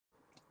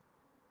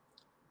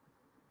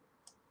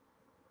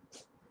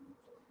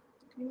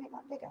Can you make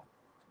that bigger?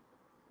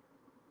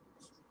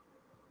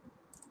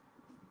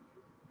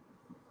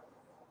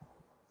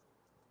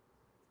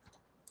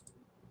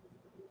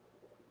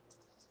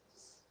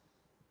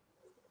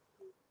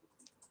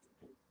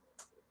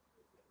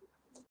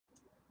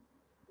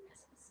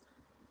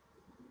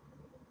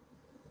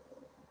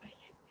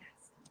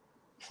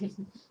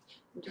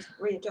 I'm just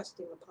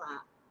readjusting the plait.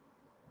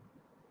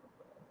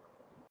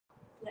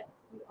 Yeah,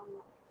 you on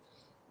that.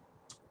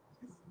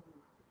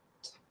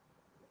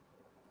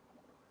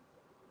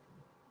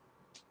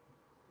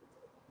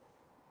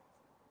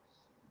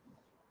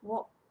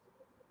 What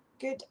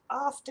good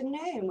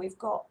afternoon. We've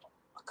got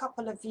a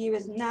couple of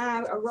viewers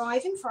now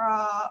arriving for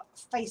our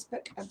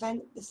Facebook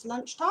event this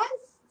lunchtime.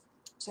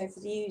 So for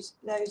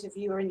those of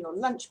you who are in your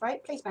lunch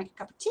break, please make a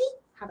cup of tea,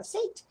 have a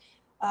seat,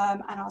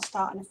 and I'll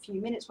start in a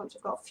few minutes once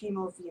we've got a few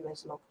more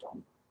viewers logged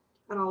on.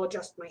 And I'll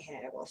adjust my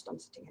hair whilst I'm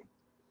sitting here.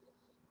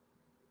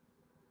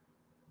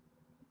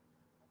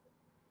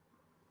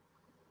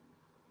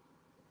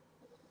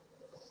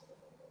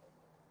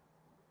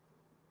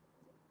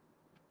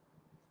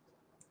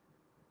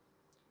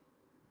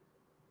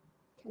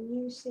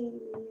 Can you see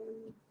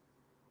the,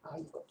 oh,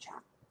 you've got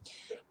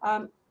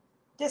chat.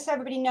 Just so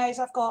everybody knows,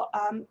 I've got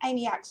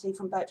Amy Axley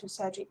from Birchwood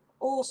Surgery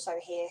also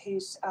here,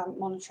 who's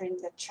monitoring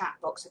the chat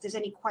box. If there's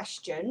any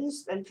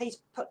questions, then please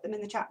put them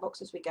in the chat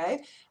box as we go.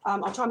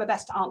 I'll try my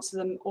best to answer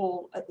them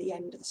all at the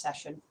end of the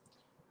session.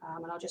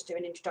 And I'll just do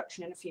an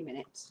introduction in a few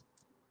minutes.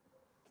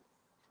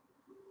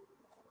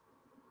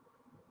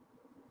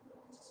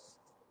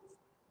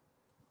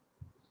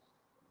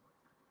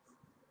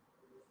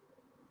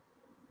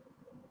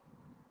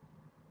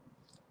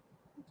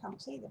 I can't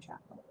see the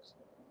chat box.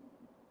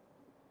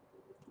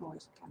 Oh,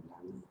 it's a can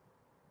down there.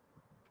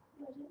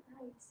 I don't know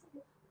how you see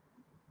it.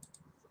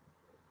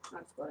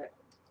 I've got it.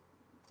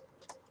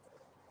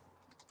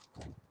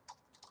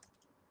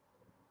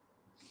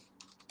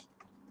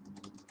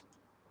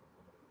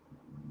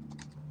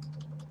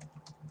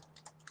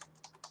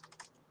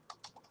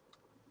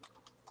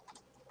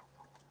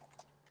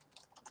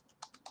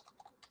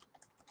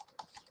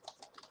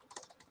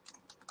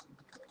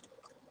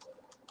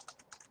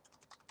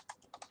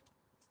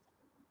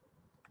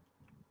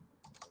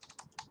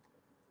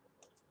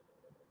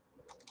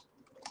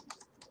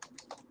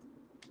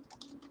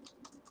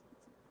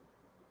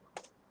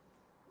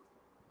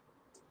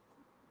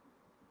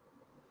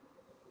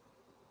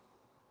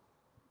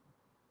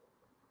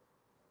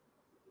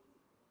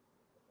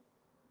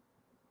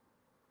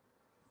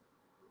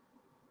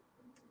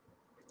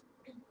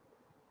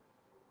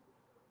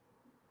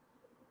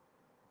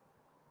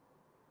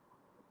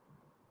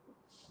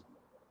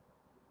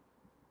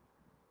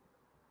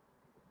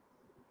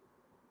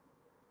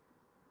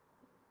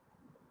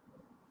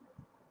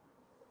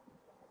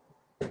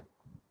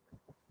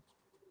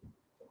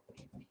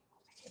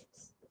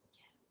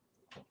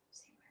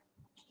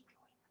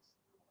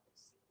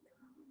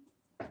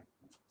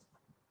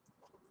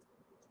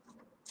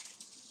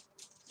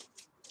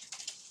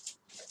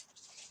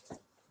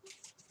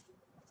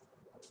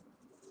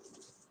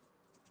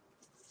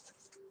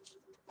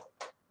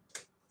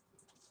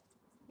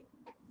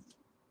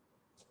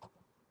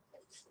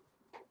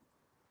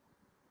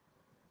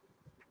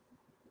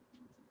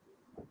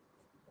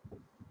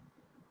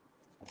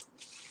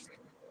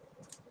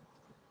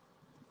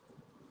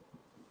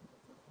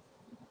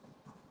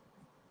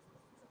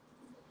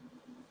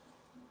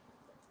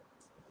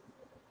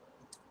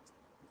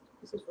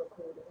 This is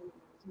recorded anyway,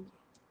 isn't it?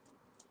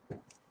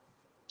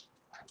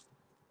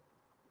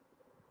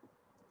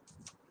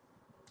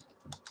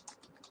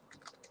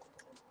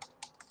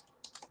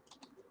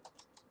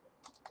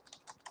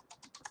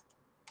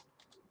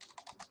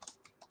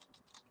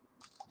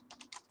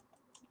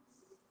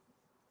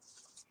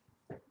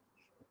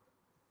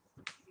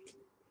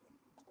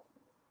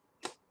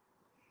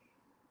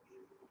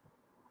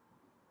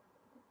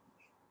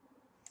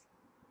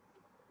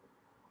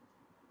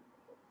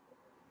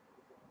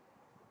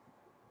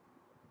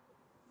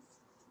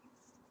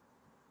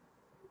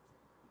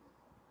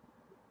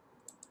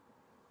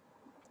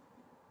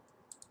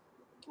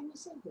 Can you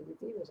see who the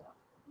viewers are?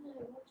 No,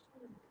 I'm not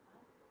trying to look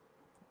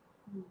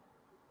at that.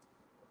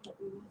 But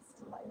we must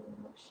still like in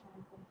the share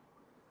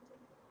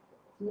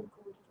the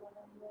recorded one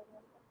anyway.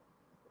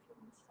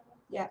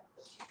 Yeah.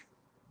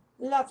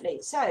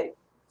 Lovely. So,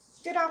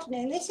 good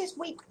afternoon. This is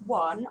week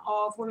 1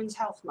 of Women's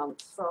Health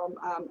Month from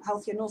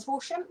Healthier North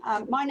Horsham.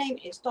 My name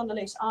is Donna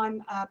Luce.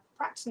 I'm a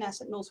practice nurse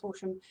at North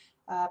Horsham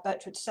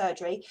Birchwood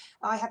Surgery.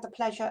 I have the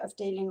pleasure of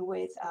dealing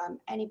with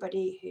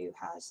anybody who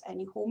has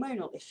any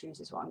hormonal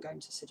issues, is what I'm going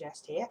to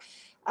suggest here.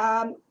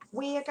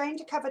 We are going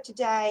to cover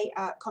today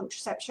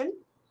contraception.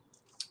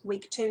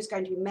 Week 2 is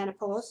going to be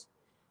menopause.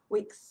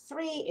 Week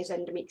 3 is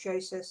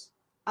endometriosis.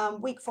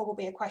 Week 4 will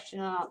be a question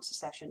and answer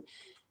session.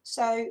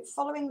 So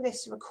following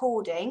this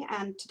recording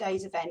and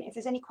today's event, if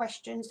there's any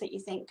questions that you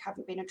think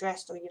haven't been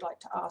addressed or you'd like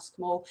to ask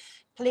more,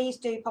 please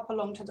do pop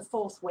along to the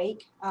 4th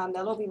week.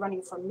 They'll all be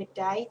running from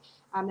midday,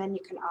 and then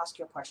you can ask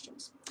your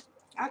questions.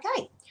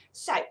 Okay,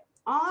 so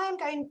I'm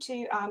going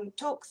to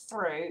talk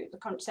through the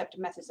contraceptive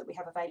methods that we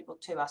have available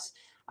to us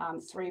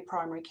through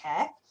primary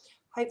care.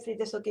 Hopefully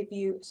this will give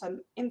you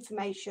some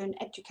information,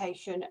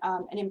 education,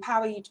 and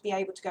empower you to be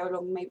able to go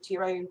along maybe to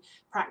your own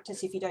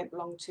practice if you don't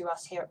belong to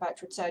us here at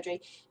Birchwood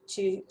Surgery,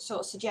 to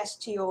sort of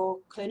suggest to your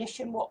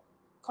clinician what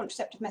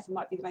contraceptive method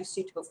might be the most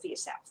suitable for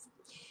yourself.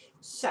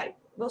 So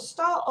we'll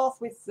start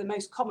off with the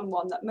most common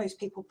one that most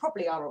people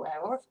probably are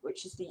aware of,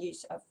 which is the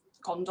use of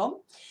condom.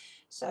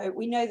 So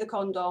we know the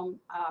condom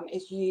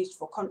is used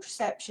for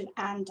contraception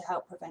and to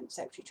help prevent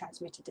sexually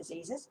transmitted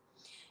diseases.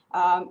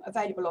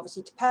 Available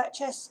obviously to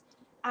purchase.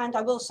 And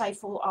I will say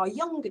for our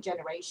younger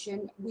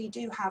generation, we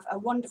do have a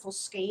wonderful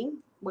scheme,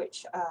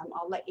 which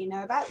I'll let you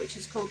know about, which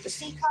is called the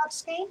C-Card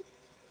scheme.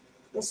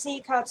 The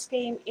C-Card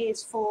scheme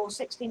is for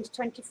 16 to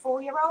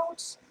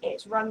 24-year-olds.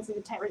 It's run through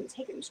the Terence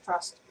Higgins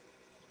Trust.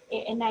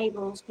 It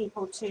enables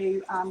people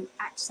to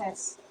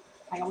access,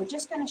 hang on, we're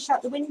just going to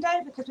shut the window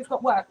because we've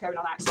got work going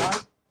on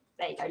outside.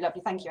 There you go,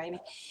 lovely, thank you, Amy.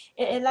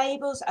 It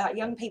enables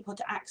young people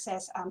to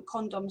access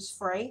condoms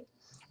free.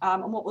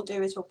 And what we'll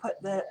do is we'll put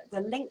the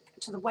link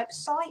to the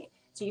website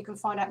so you can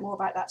find out more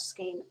about that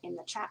scheme in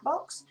the chat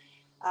box.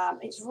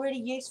 It's really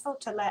useful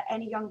to let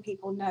any young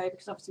people know,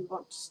 because obviously we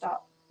want to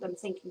start them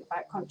thinking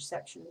about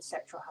contraception and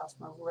sexual health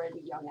from a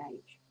really young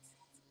age.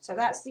 So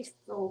that's the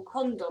full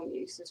condom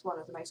use as one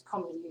of the most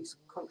commonly used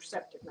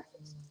contraceptive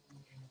methods.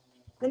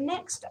 The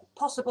next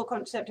possible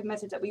contraceptive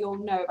method that we all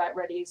know about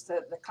really is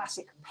the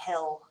classic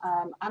pill.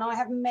 And I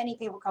have many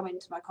people come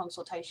into my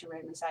consultation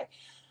room and say,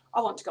 I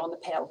want to go on the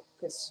pill,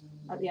 because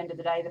at the end of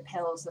the day, the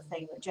pill is the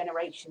thing that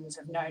generations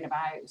have known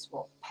about. It's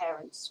what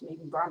parents,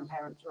 even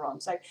grandparents are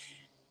on. So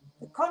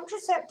the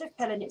contraceptive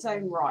pill in its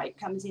own right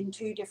comes in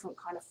two different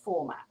kind of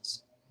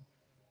formats.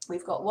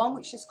 We've got one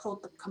which is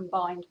called the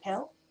combined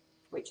pill,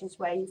 which is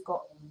where you've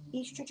got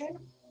estrogen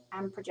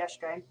and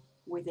progesterone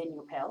within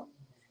your pill.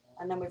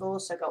 And then we've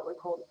also got what we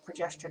call the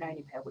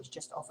progesterone-only pill, which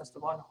just offers the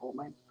one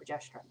hormone,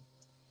 progesterone.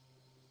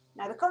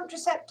 Now, the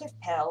contraceptive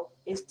pill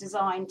is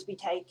designed to be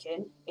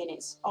taken in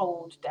its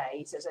old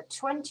days as a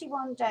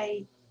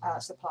 21-day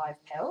supply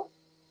of pill,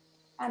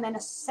 and then a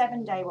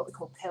 7-day what we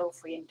call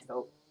pill-free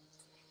interval.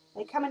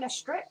 They come in a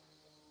strip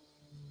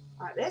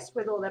like this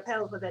with all their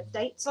pills with their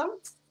dates on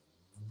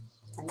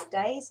and the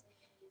days.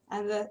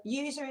 And the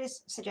user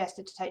is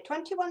suggested to take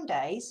 21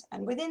 days,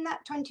 and within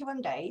that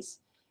 21 days,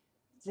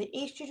 the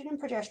estrogen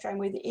and progesterone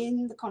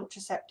within the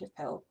contraceptive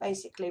pill,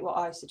 basically what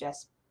I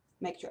suggest,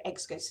 makes your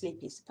eggs go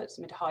sleepy, so puts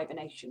them into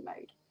hibernation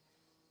mode.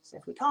 So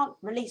if we can't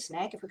release an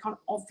egg, if we can't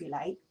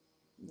ovulate,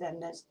 then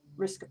there's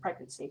risk of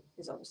pregnancy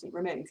is obviously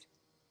removed.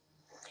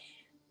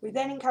 We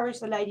then encourage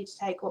the lady to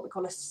take what we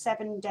call a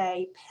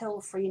 7-day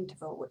pill-free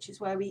interval, which is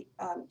where we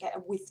get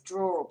a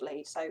withdrawal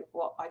bleed. So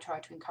what I try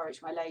to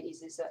encourage my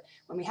ladies is that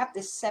when we have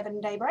this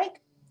 7-day break,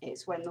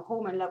 it's when the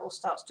hormone level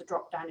starts to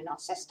drop down in our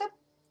system.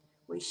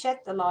 We shed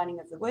the lining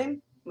of the womb,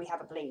 and we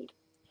have a bleed.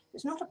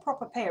 It's not a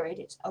proper period,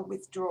 it's a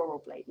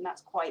withdrawal bleed, and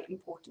that's quite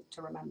important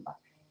to remember.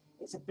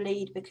 It's a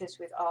bleed because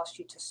we've asked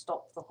you to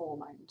stop the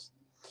hormones.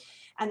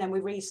 And then we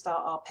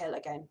restart our pill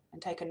again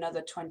and take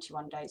another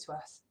 21 days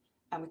worth.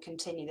 And we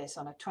continue this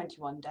on a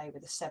 21-day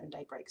with a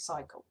 7-day break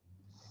cycle.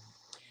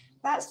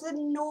 That's the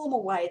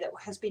normal way that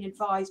has been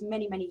advised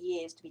many, many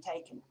years to be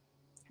taken.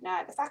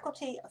 Now, the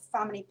Faculty of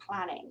Family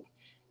Planning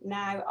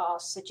now are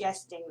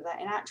suggesting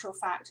that in actual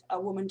fact, a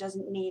woman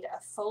doesn't need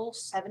a full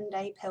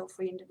 7-day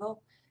pill-free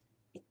interval.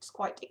 It's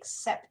quite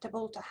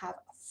acceptable to have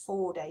a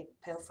 4-day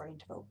pill-free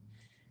interval.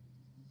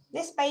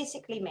 This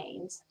basically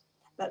means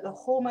that the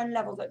hormone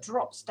level that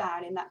drops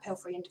down in that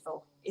pill-free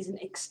interval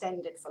isn't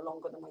extended for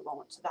longer than we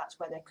want. So that's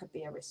where there could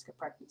be a risk of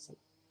pregnancy.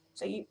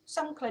 So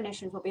some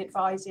clinicians will be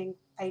advising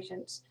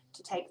patients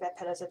to take their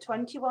pill as a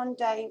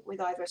 21-day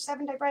with either a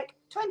 7-day break,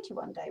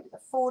 21-day with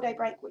a 4-day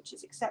break, which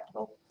is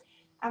acceptable.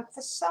 And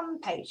for some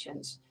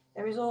patients,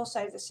 there is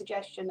also the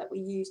suggestion that we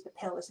use the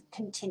pill as a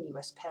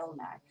continuous pill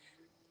now,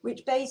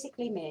 which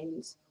basically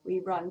means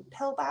we run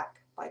pill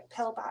back by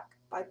pill back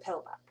by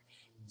pill back.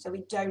 So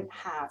we don't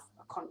have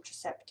a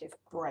contraceptive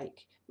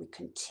break. We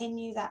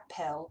continue that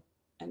pill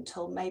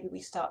until maybe we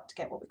start to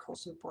get what we call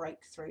some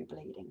breakthrough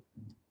bleeding.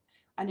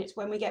 And it's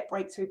when we get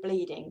breakthrough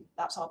bleeding,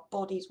 that's our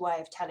body's way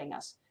of telling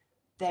us,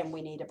 then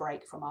we need a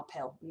break from our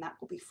pill, and that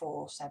will be 4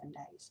 or 7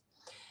 days.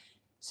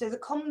 So the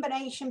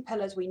combination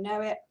pill as we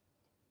know it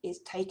is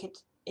taken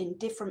in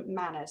different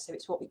manners. So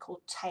it's what we call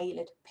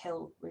tailored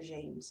pill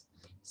regimes.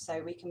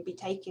 So we can be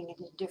taking it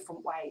in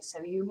different ways.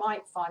 So you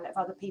might find that if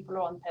other people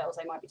are on pills,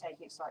 they might be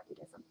taking it slightly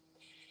different.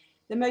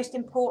 The most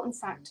important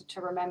factor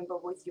to remember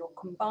with your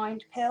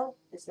combined pill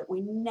is that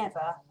we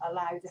never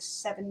allow the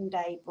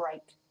 7-day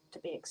break to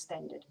be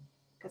extended,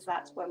 because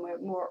that's when we're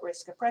more at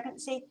risk of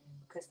pregnancy,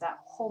 because that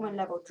hormone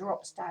level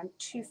drops down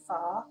too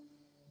far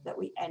that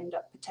we end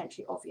up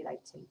potentially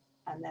ovulating.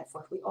 And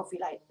therefore, if we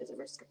ovulate, there's a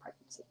risk of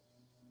pregnancy.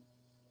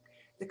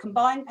 The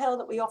combined pill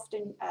that we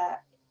often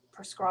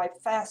prescribe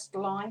first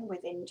line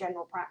within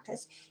general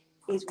practice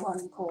is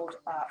one called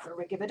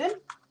Rigividen.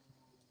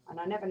 And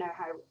I never know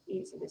how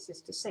easy this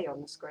is to see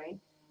on the screen,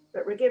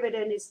 but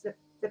Rigividen is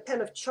the the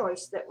pill of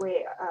choice that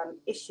we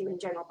issue in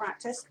general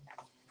practice,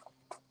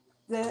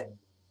 the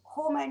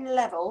hormone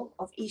level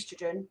of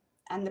estrogen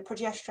and the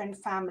progesterone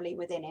family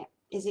within it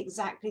is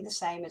exactly the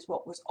same as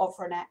what was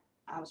Ofranet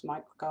as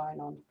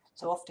microgynon.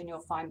 So often you'll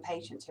find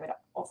patients who had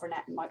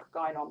Ofranet and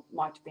microgynon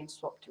might have been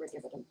swapped to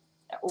Ridividin.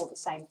 They're all the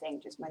same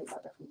thing, just made by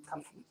different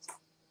companies.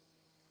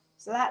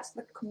 So that's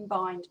the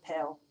combined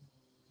pill.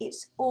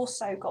 It's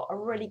also got a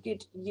really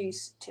good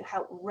use to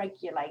help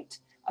regulate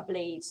a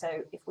bleed.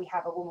 So if we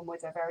have a woman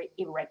with a very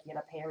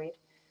irregular period,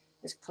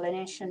 as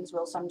clinicians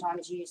will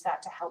sometimes use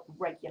that to help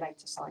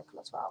regulate a cycle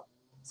as well.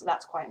 So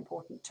that's quite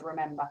important to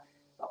remember.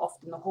 But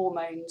often the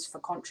hormones for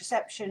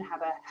contraception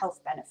have a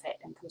health benefit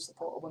and can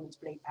support a woman's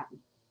bleed pattern.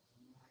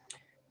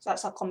 So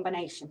that's our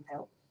combination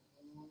pill.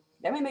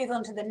 Then we move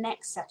on to the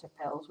next set of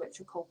pills, which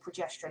are called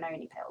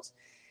progesterone-only pills.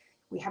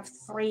 We have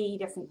 3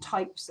 different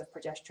types of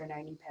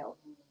progesterone-only pill.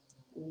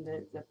 And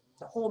the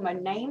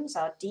hormone names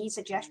are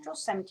desogestrel,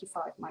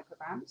 75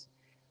 micrograms.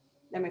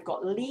 Then we've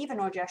got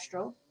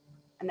levonorgestrel,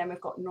 and then we've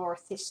got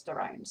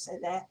norethisterone. So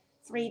they're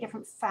 3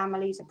 different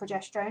families of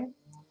progesterone,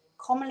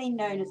 commonly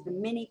known as the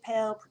mini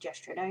pill,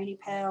 progesterone-only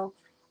pill,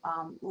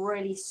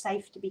 really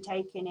safe to be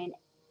taken in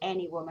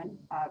any woman,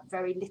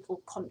 very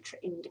little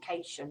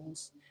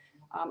contraindications,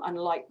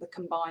 unlike the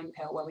combined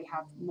pill where we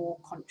have more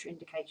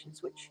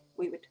contraindications, which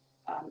we would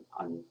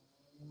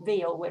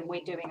unveil when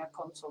we're doing a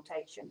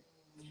consultation.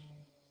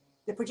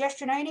 The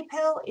progesterone-only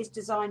pill is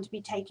designed to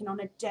be taken on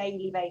a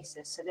daily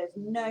basis, so there's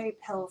no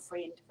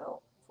pill-free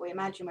interval. If we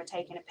imagine we're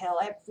taking a pill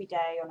every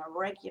day on a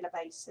regular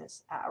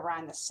basis at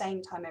around the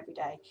same time every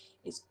day,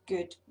 is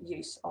good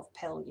use of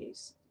pill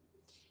use.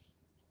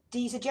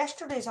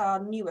 Desogestrel is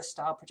our newer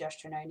style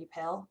progesterone-only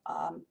pill,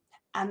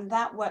 and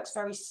that works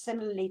very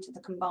similarly to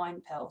the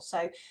combined pill.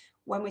 So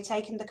when we're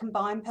taking the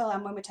combined pill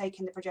and when we're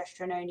taking the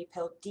progesterone-only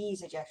pill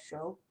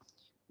desogestrel,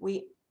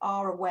 we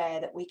are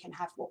aware that we can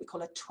have what we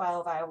call a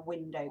 12-hour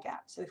window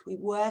gap. So if we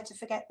were to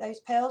forget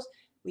those pills,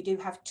 we do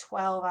have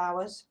 12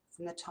 hours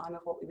from the time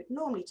of what we would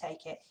normally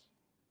take it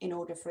in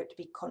order for it to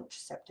be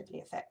contraceptively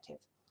effective,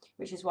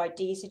 which is why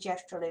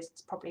desogestrel is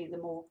probably the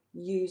more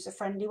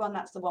user-friendly one.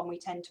 That's the one we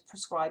tend to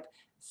prescribe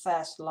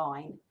first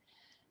line.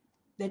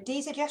 The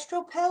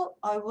desogestrel pill,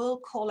 I will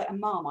call it a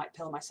Marmite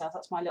pill myself.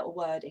 That's my little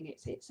wording.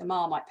 It's a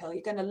Marmite pill.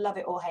 You're going to love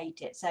it or hate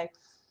it. So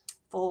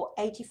for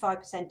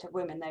 85% of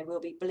women, they will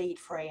be bleed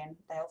free and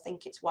they'll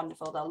think it's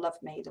wonderful. They'll love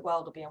me. The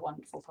world will be a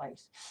wonderful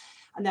place.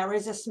 And there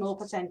is a small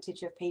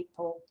percentage of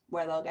people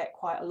where they'll get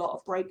quite a lot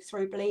of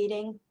breakthrough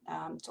bleeding,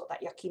 sort of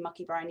that yucky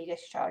mucky brownie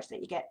discharge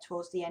that you get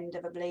towards the end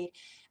of a bleed,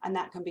 and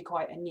that can be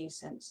quite a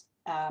nuisance.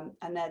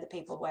 And they're the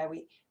people where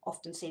we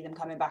often see them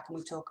coming back, and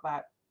we talk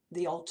about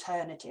the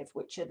alternative,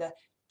 which are the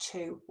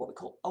 2 what we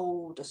call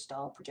older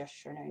style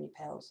progesterone only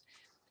pills.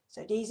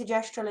 So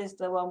desogestrel is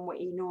the one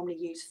we normally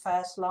use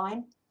first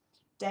line,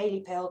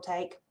 daily pill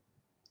take,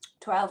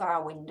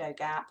 12-hour window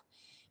gap,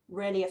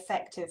 really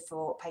effective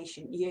for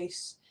patient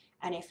use.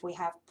 And if we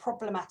have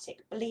problematic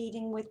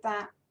bleeding with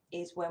that,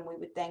 is when we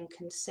would then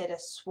consider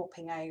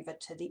swapping over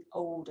to the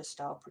older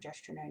style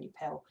progesterone-only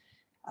pill,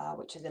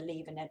 which is a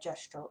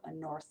levonorgestrel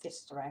and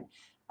norethisterone.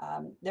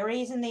 The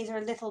reason these are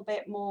a little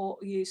bit more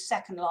used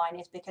second line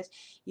is because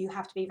you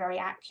have to be very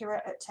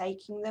accurate at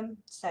taking them.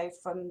 So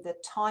from the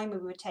time we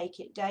would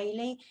take it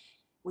daily,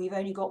 we've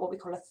only got what we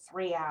call a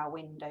 3-hour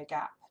window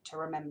gap to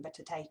remember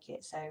to take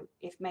it. So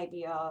if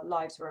maybe our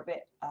lives are a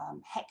bit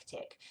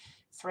hectic,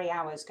 3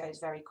 hours goes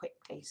very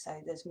quickly.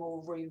 So there's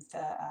more room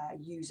for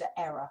user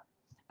error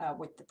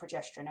with the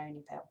progesterone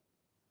only pill.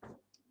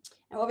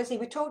 Now obviously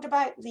we talked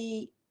about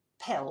the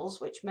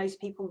pills, which most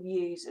people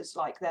use as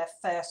like their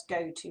first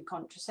go-to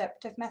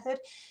contraceptive method.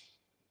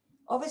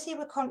 Obviously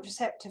with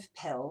contraceptive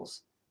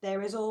pills,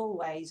 there is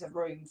always a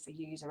room for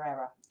user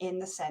error in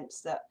the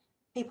sense that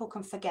people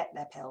can forget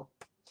their pill.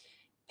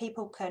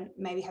 People can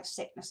maybe have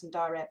sickness and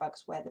diarrhea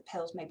bugs where the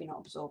pills maybe not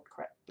absorbed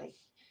correctly.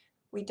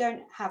 We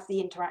don't have the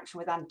interaction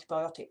with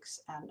antibiotics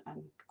and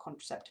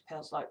contraceptive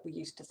pills like we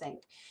used to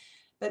think.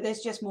 But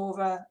there's just more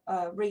of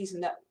a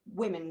reason that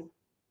women,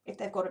 if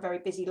they've got a very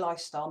busy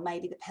lifestyle,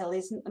 maybe the pill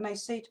isn't the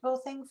most suitable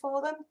thing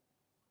for them.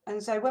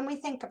 And so when we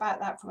think about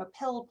that from a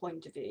pill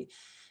point of view,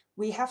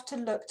 we have to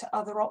look to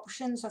other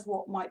options of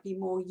what might be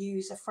more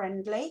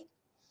user-friendly.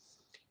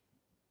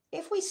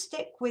 If we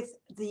stick with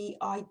the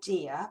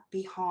idea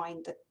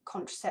behind the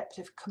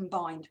contraceptive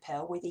combined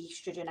pill with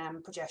estrogen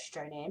and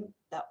progesterone in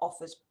that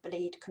offers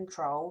bleed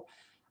control,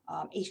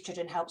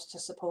 estrogen helps to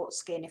support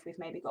skin if we've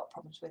maybe got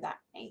problems with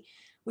acne,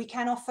 we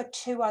can offer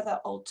 2 other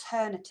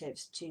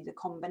alternatives to the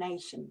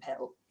combination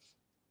pill.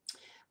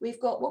 We've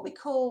got what we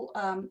call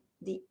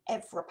the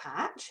Evra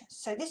patch.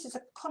 So this is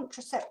a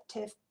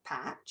contraceptive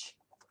patch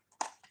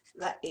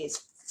that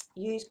is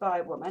used by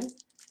a woman.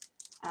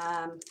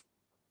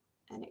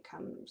 And it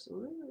comes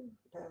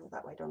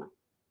that way, Donna.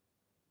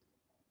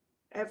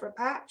 Evra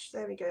patch,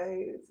 there we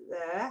go,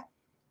 there.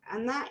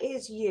 And that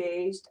is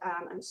used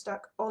and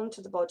stuck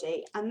onto the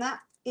body, and that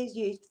is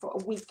used for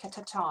a week at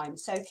a time.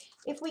 So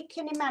if we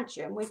can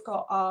imagine, we've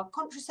got our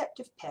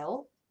contraceptive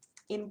pill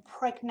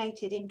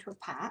impregnated into a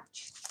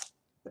patch,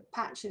 The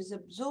patch is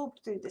absorbed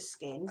through the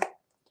skin,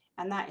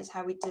 and that is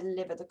how we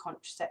deliver the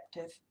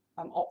contraceptive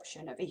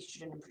option of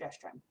estrogen and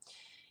progesterone.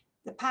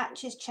 The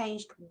patch is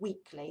changed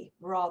weekly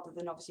rather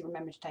than obviously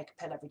remembering to take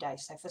a pill every day.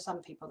 So for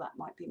some people that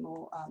might be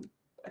more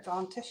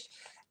advantage.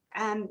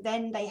 And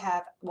then they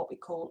have what we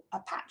call a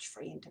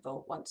patch-free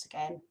interval, once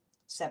again,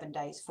 7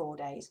 days, 4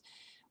 days,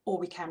 or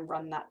we can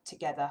run that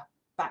together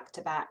back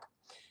to back.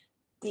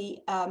 The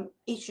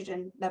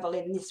estrogen level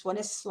in this one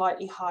is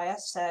slightly higher,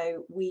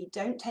 so we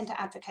don't tend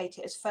to advocate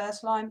it as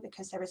first line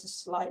because there is a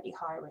slightly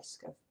higher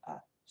risk of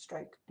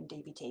stroke and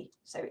DVT.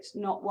 So it's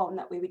not one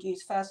that we would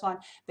use first line,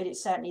 but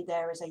it's certainly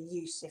there as a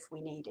use if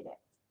we needed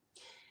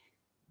it.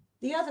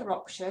 The other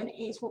option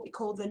is what we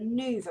call the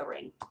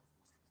NuvaRing.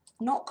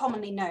 Not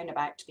commonly known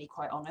about, to be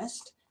quite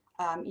honest.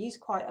 Used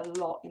quite a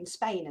lot in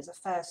Spain as a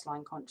first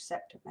line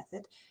contraceptive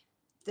method.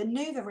 The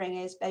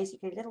NuvaRing is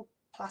basically a little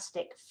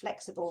plastic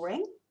flexible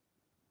ring.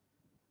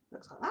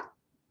 Looks like that.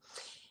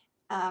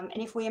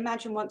 And if we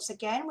imagine once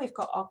again, we've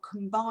got our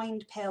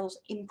combined pills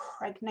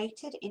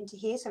impregnated into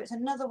here. So it's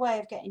another way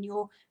of getting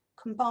your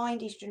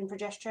combined estrogen and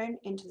progesterone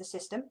into the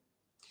system.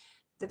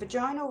 The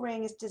vaginal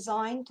ring is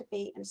designed to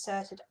be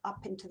inserted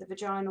up into the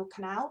vaginal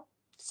canal,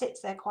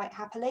 sits there quite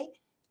happily.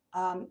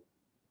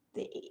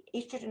 The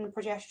estrogen and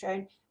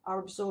progesterone are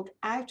absorbed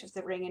out of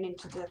the ring and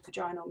into the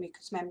vaginal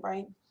mucous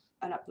membrane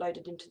and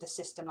uploaded into the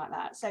system like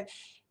that. So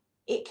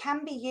it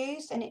can be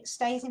used and it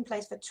stays in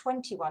place for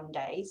 21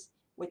 days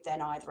with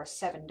then either a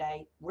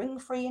 7-day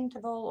ring-free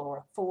interval or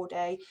a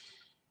 4-day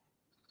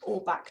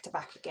or back to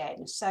back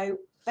again. So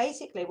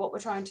basically what we're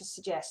trying to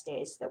suggest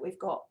is that we've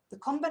got the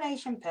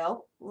combination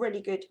pill,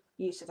 really good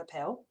use of a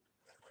pill.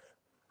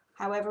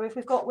 However, if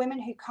we've got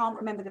women who can't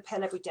remember the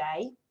pill every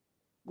day,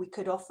 we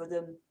could offer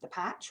them the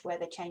patch where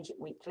they change it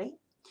weekly.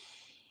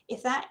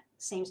 If that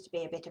seems to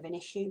be a bit of an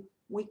issue,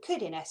 we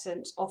could in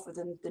essence offer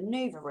them the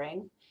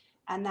NuvaRing,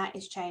 and that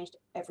is changed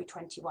every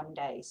 21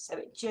 days. So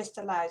it just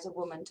allows a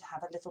woman to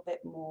have a little bit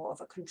more of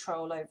a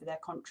control over their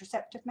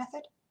contraceptive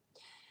method.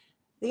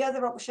 The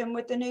other option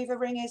with the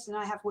NuvaRing is, and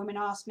I have women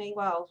ask me,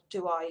 well,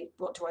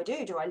 what do I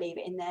do? Do I leave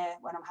it in there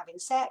when I'm having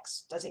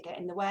sex? Does it get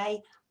in the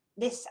way?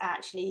 This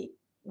actually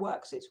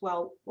works its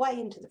way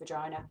into the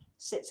vagina,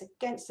 sits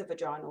against the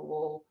vaginal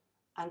wall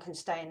and can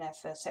stay in there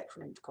for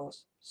sexual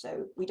intercourse.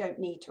 So we don't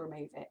need to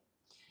remove it.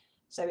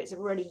 So it's a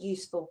really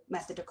useful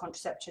method of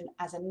contraception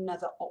as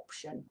another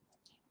option.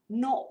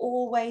 Not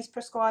always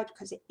prescribed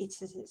because it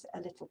is a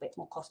little bit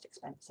more cost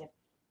expensive,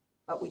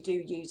 but we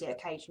do use it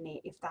occasionally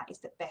if that is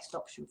the best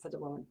option for the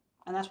woman.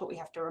 And that's what we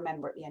have to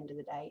remember at the end of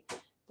the day.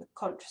 The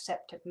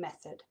contraceptive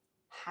method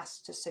has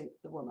to suit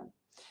the woman.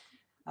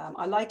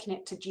 I liken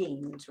it to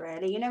jeans,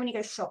 really. You know, when you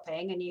go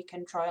shopping and you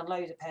can try on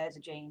loads of pairs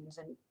of jeans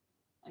and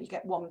you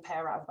get one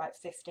pair out of about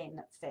 15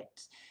 that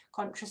fits.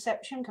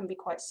 Contraception can be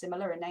quite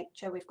similar in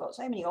nature. We've got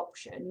so many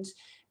options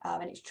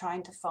and it's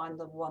trying to find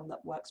the one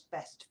that works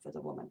best for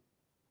the woman.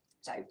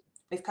 So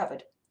we've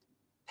covered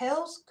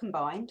pills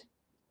combined,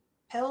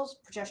 pills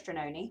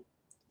progesterone only,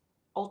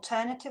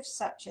 alternatives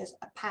such as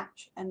a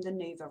patch and the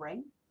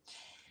NuvaRing.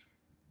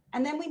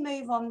 And then we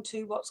move on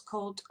to what's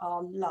called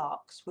our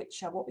LARCs,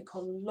 which are what we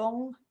call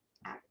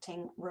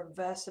long-acting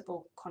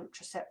reversible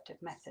contraceptive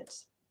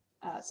methods.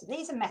 So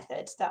these are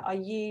methods that are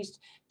used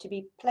to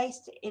be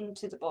placed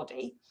into the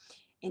body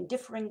in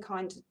differing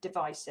kinds of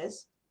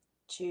devices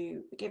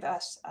to give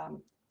us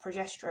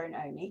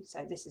progesterone only.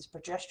 So this is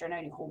progesterone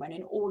only hormone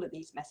in all of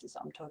these methods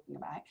that I'm talking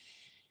about.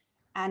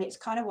 And it's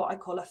kind of what I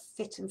call a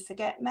fit and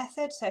forget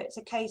method. So it's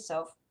a case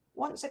of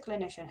once a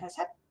clinician has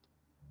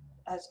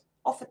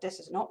offered this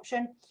as an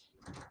option,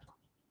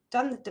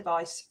 done the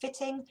device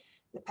fitting,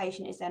 the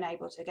patient is then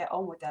able to get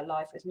on with their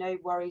life with no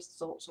worries,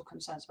 thoughts or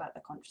concerns about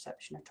their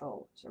contraception at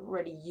all. It's a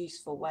really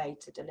useful way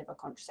to deliver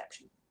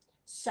contraception.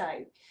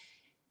 So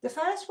the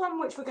first one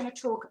which we're going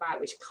to talk about,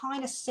 which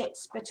kind of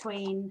sits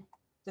between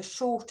the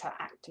shorter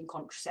acting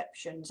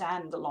contraceptions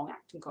and the long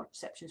acting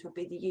contraceptions, would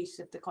be the use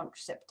of the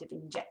contraceptive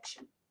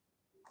injection.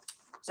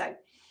 So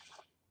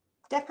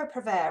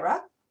Depo-Provera,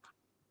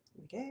 there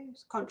we go,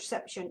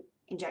 contraception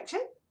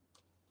injection.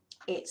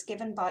 It's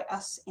given by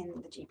us in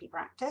the GP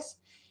practice.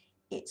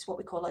 It's what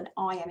we call an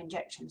IM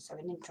injection, so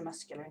an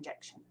intramuscular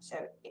injection. So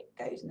it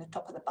goes in the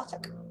top of the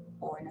buttock,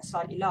 or in a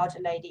slightly larger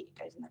lady, it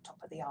goes in the top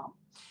of the arm.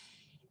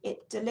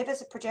 It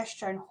delivers a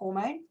progesterone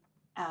hormone,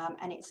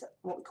 and it's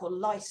what we call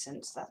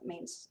licensed. That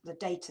means the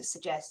data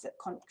suggests that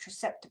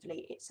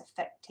contraceptively it's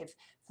effective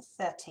for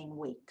 13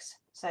 weeks.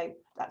 So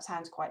that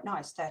sounds quite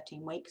nice,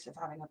 13 weeks of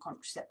having a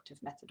contraceptive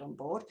method on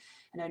board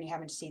and only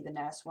having to see the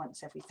nurse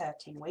once every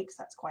 13 weeks.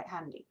 That's quite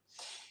handy.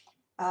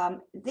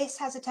 This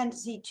has a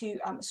tendency to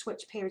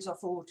switch periods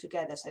off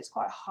altogether, so it's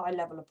quite a high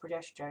level of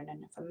progesterone,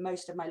 and for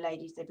most of my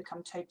ladies they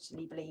become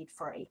totally bleed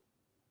free,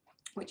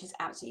 which is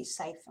absolutely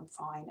safe and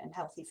fine and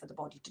healthy for the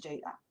body to do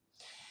that.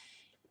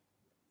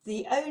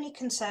 The only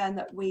concern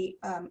that we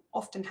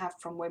often have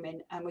from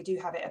women, and we do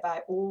have it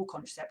about all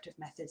contraceptive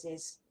methods,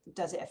 is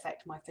does it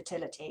affect my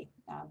fertility?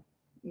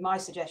 my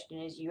suggestion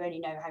is you only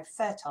know how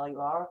fertile you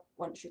are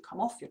once you come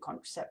off your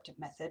contraceptive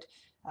method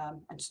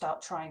and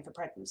start trying for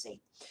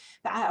pregnancy.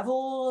 But out of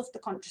all of the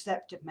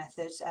contraceptive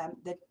methods,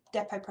 the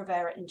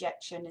Depo-Provera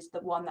injection is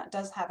the one that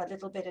does have a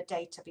little bit of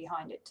data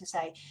behind it to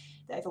say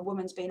that if a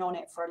woman's been on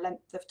it for a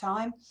length of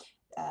time,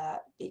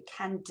 it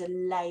can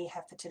delay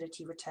her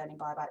fertility returning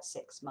by about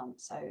 6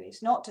 months. So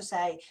it's not to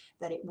say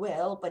that it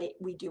will, but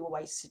we do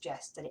always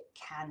suggest that it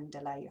can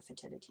delay your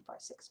fertility by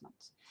 6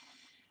 months.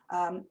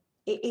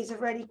 It is a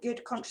really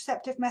good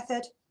contraceptive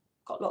method.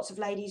 Got lots of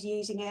ladies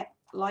using it,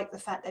 like the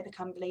fact they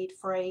become bleed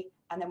free,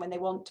 and then when they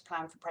want to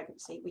plan for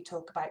pregnancy, we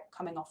talk about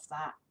coming off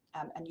that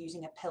and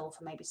using a pill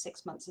for maybe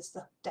 6 months as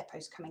the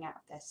depo's coming out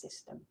of their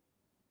system.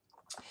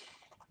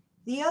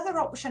 The other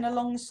option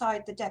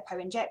alongside the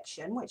Depo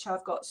injection, which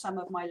I've got some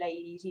of my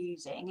ladies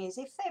using, is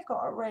if they've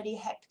got a really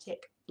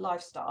hectic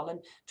lifestyle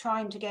and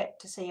trying to get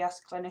to see us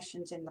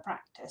clinicians in the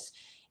practice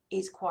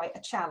is quite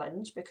a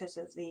challenge because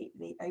of the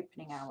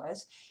opening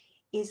hours,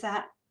 is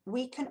that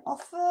we can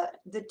offer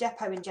the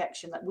Depo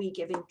injection that we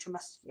give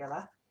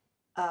intramuscular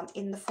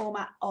in the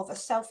format of a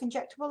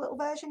self-injectable little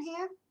version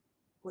here,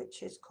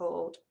 which is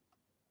called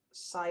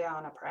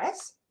Cyana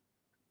Press.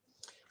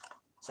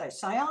 So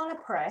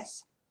Cyana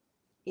Press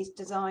is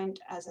designed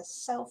as a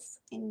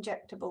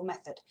self-injectable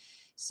method.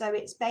 So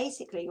it's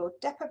basically your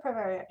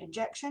Depo-Provera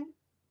injection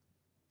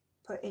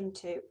put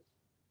into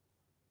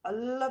a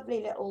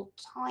lovely little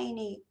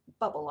tiny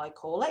bubble, I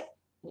call it.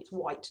 And it's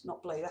white,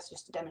 not blue, that's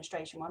just a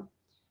demonstration one,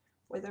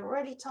 with a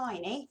really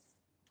tiny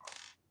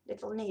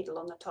little needle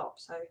on the top.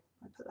 So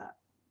I put that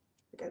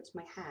against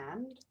my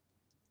hand.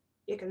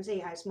 You can see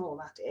how small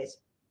that is.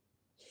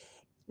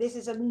 This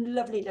is a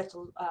lovely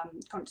little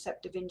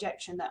contraceptive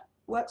injection that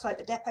works like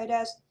the Depo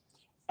does.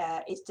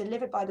 It's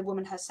delivered by the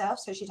woman herself,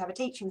 so she'd have a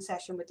teaching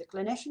session with the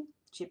clinician.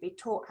 She'd be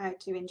taught how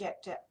to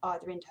inject it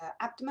either into her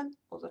abdomen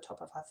or the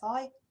top of her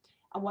thigh.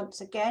 And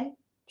once again,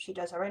 she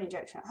does her own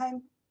injection at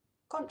home.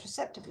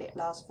 Contraceptively, it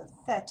lasts for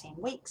 13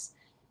 weeks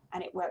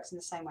and it works in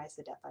the same way as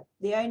the Depo.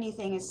 The only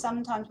thing is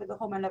sometimes with the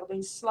hormone level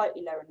being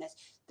slightly lower in this,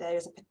 there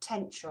is a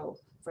potential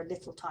for a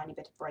little tiny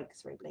bit of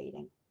breakthrough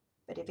bleeding.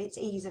 But if it's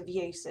ease of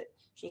use, that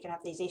she can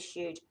have these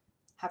issued,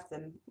 have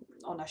them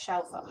on a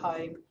shelf at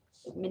home,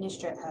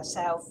 administer it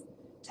herself,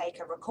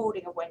 take a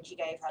recording of when she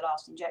gave her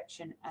last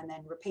injection and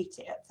then repeat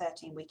it at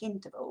 13-week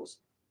intervals,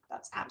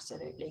 that's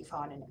absolutely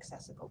fine and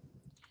accessible.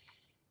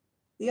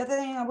 The other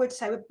thing I would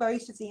say with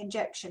both of the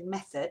injection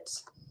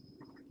methods,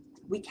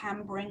 we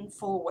can bring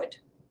forward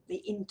the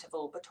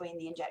interval between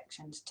the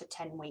injections to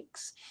 10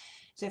 weeks.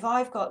 So if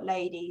I've got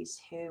ladies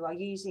who are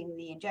using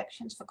the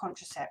injections for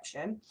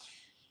contraception,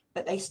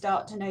 but they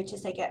start to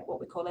notice they get what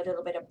we call a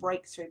little bit of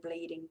breakthrough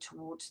bleeding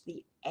towards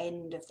the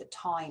end of the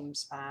time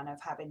span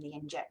of having the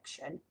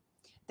injection,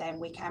 then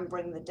we can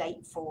bring the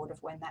date forward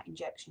of when that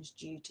injection is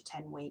due to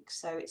 10 weeks.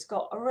 So it's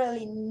got a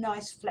really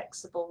nice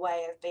flexible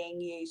way of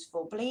being used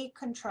for bleed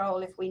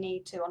control if we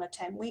need to on a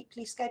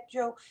 10-weekly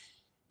schedule,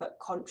 but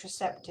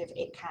contraceptive,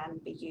 it can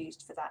be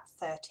used for that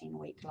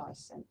 13-week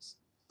license.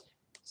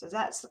 So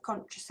that's the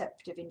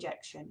contraceptive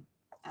injection,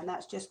 and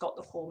that's just got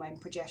the hormone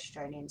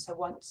progesterone in. So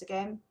once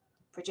again,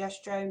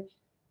 progesterone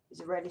is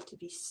a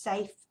relatively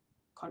safe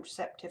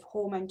contraceptive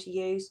hormone to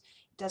use.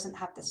 It doesn't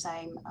have the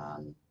same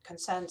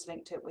concerns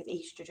linked to it with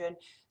estrogen,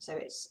 so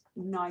it's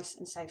nice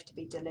and safe to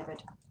be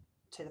delivered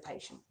to the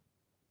patient.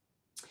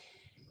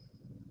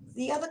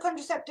 The other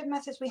contraceptive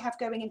methods we have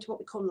going into what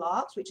we call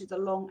LARCs, which is the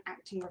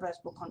long-acting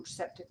reversible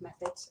contraceptive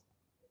methods,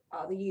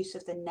 are the use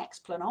of the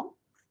Nexplanon,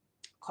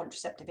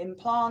 contraceptive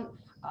implant,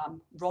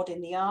 rod in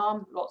the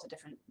arm, lots of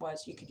different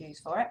words you could use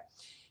for it.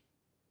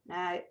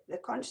 Now, the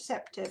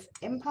contraceptive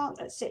implant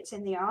that sits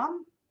in the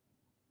arm,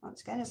 once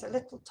again, is a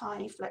little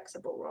tiny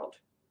flexible rod.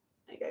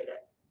 There you go,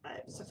 look.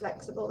 It's so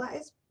flexible, that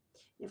is.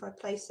 If I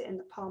place it in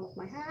the palm of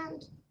my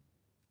hand,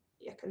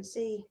 you can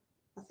see,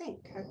 I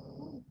think,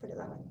 put it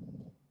that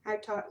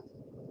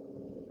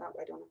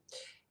way,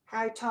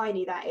 how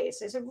tiny that is.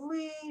 So it's a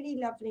really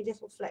lovely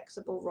little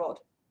flexible rod.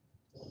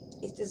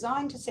 It's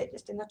designed to sit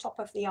just in the top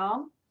of the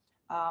arm.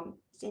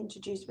 It's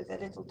introduced with a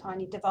little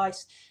tiny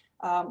device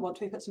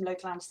once we put some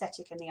local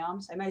anaesthetic in the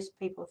arm. So most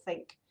people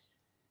think,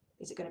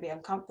 is it going to be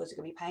uncomfortable? Is it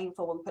going to be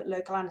painful? We'll put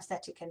local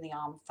anaesthetic in the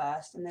arm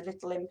first, and the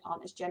little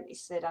implant is gently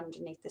slid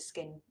underneath the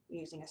skin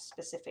using a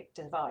specific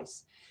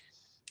device.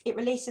 It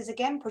releases,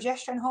 again,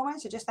 progesterone hormone,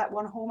 so just that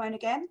one hormone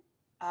again.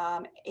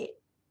 It,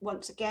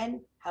 once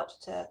again, helps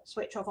to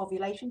switch off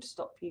ovulation to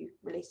stop you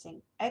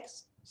releasing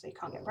eggs, so you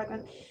can't get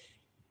pregnant,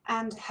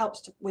 and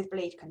helps with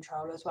bleed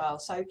control as well.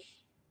 So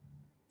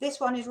this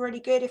one is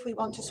really good if we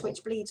want to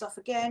switch bleeds off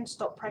again,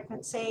 stop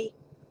pregnancy,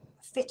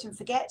 fit and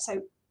forget.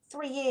 So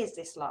 3 years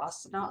this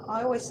lasts, and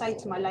I always say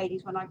to my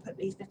ladies when I put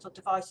these little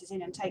devices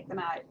in and take them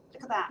out,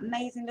 look at that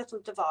amazing little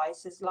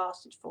device has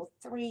lasted for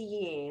 3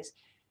 years,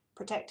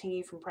 protecting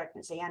you from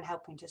pregnancy and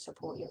helping to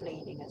support your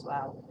bleeding as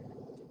well.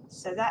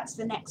 So that's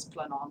the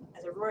Nexplanon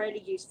as a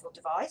really useful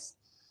device.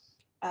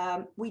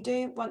 We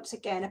do, once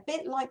again, a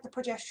bit like the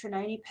progesterone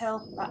only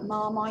pill, that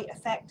Marmite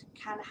effect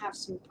can have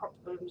some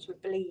problems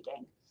with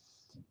bleeding.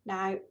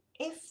 Now,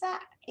 If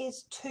that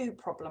is too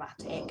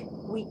problematic,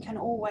 we can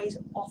always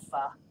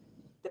offer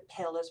the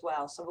pill as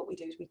well. So what we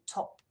do is we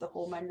top the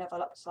hormone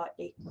level up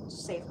slightly to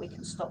see if we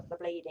can stop the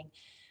bleeding.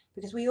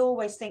 Because we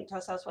always think to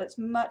ourselves, well, it's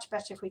much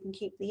better if we can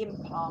keep the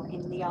implant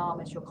in the arm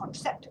as your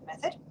contraceptive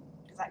method,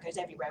 because that goes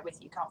everywhere with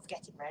you. You can't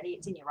forget it really.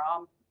 It's in your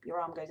arm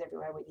goes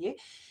everywhere with you.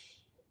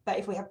 But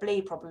if we have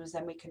bleed problems,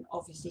 then we can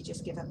obviously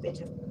just give a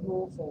bit of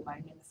more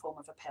hormone in the form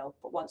of a pill.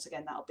 But once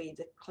again, that'll be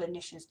the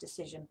clinician's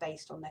decision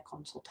based on their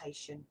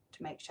consultation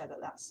to make sure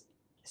that that's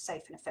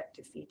safe and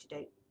effective for you to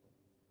do.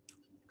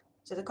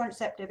 So the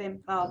contraceptive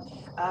implant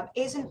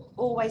isn't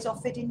always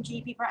offered in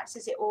GP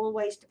practices. It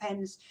always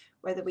depends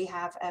whether we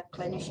have a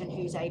clinician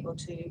who's able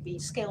to be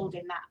skilled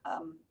in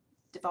that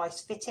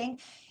device fitting.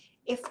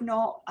 If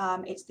not,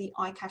 it's the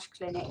iCash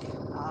clinic.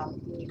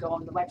 You go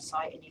on the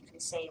website and you can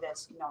see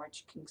there's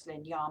Norwich, Kings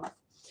Lynn, Yarmouth.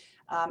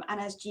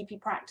 And as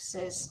GP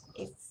practices,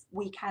 if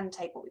we can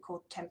take what we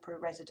call temporary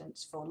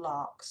residence for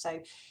LARC.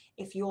 So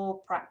if your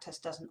practice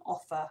doesn't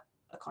offer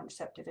a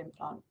contraceptive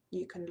implant,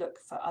 you can look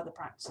for other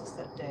practices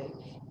that do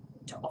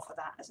to offer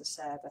that as a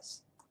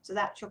service. So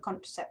that's your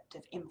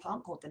contraceptive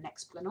implant called the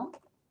Nexplanon.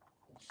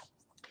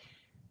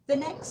 The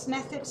next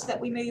methods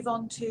that we move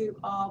on to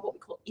are what we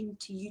call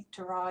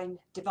intrauterine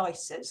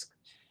devices,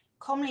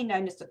 commonly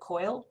known as the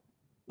coil.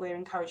 We're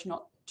encouraged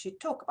not to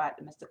talk about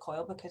them as the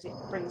coil because it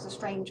brings a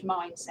strange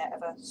mindset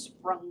of a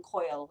sprung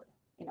coil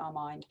in our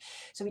mind.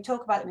 So we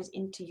talk about them as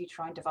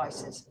intrauterine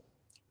devices.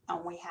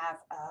 And we have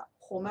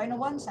hormonal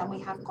ones and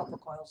we have copper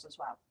coils as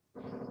well.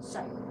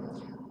 So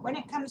when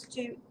it comes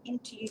to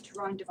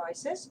intrauterine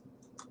devices,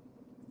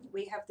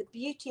 we have the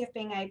beauty of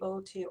being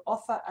able to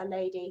offer a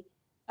lady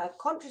a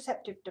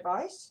contraceptive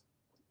device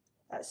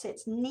that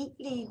sits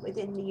neatly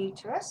within the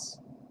uterus.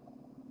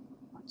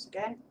 Once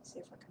again, let's see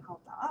if I can hold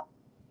that up.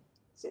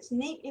 Sits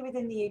neatly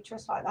within the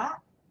uterus like that.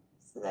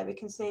 So there we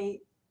can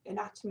see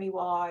anatomy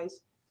wise,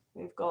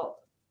 we've got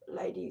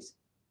ladies'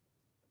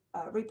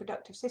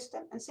 reproductive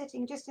system, and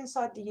sitting just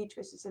inside the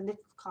uterus is a little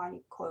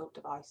tiny coiled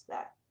device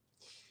there.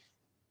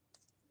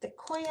 The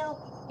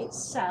coil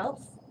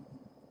itself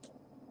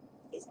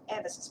is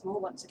ever so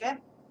small. Once again,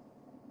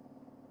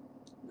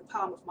 in the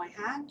palm of my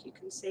hand, you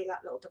can see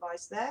that little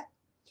device there.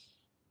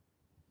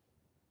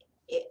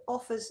 It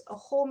offers a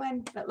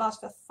hormone that lasts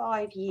for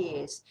 5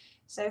 years.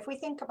 So if we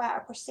think about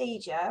a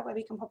procedure where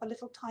we can pop a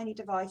little tiny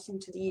device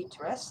into the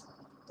uterus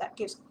that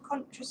gives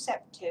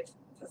contraceptive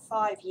for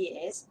 5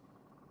 years,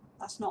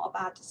 that's not a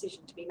bad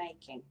decision to be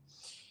making.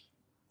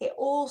 It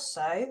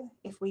also,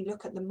 if we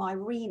look at the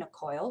Mirena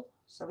coil,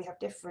 so we have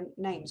different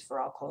names for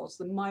our coils,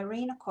 the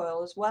Mirena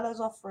coil, as well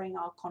as offering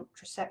our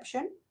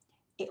contraception,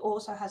 it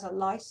also has a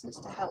license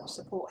to help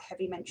support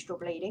heavy menstrual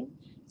bleeding.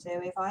 So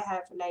if I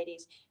have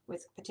ladies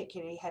with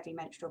particularly heavy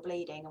menstrual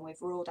bleeding and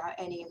we've ruled out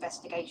any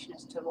investigation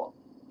as to what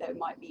there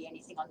might be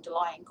anything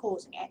underlying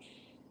causing it,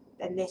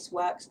 then this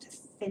works to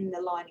thin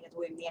the lining of the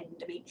womb, the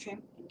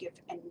endometrium, and give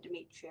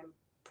endometrium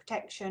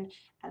protection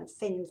and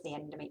thins the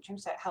endometrium,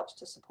 so it helps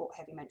to support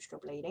heavy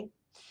menstrual bleeding.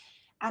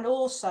 And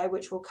also,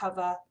 which we'll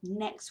cover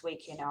next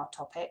week in our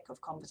topic of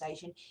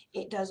conversation,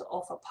 it does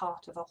offer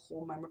part of a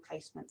hormone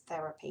replacement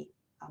therapy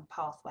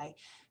pathway.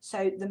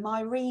 So the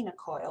Mirena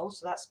coil,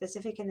 so that's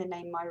specific in the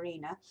name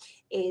Mirena,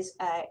 is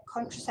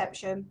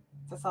contraception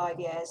for 5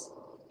 years,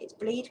 it's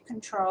bleed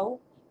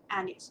control,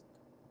 and it's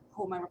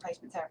hormone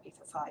replacement therapy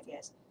for 5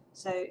 years.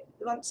 So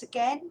once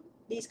again,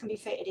 these can be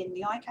fitted in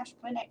the iCash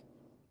clinic.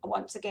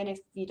 Once again, if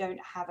you don't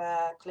have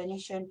a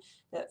clinician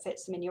that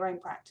fits them in your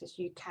own practice,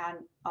 you can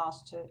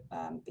ask to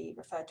be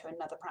referred to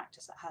another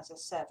practice that has a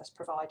service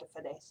provider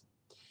for this.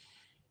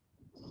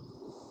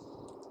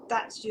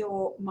 That's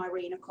your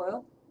Mirena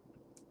coil.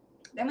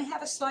 Then we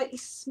have a slightly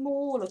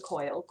smaller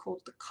coil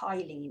called the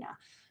Kyleena.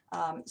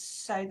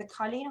 So the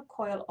Kyleena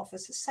coil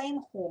offers the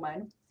same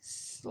hormone,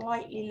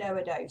 slightly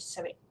lower dose,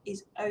 so it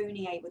is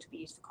only able to be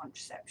used for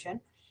contraception.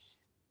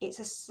 It's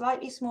a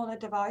slightly smaller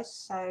device,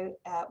 so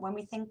when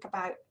we think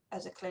about,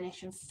 as a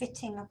clinician,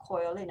 fitting a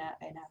coil in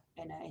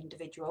an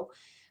individual,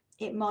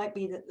 it might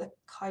be that the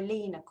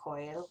Kyleena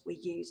coil we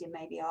use in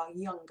maybe our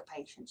younger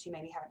patients who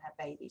maybe haven't had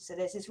babies. So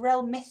there's this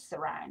real myth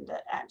around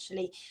that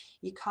actually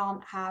you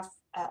can't have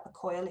a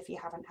coil if you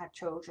haven't had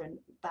children.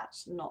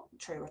 That's not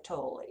true at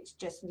all. It's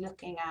just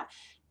looking at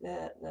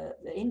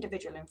the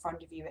individual in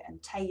front of you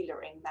and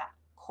tailoring that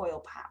coil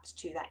perhaps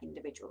to that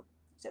individual.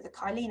 So the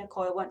Kyleena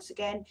coil, once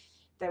again,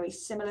 very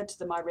similar to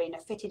the Mirena,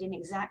 fitted in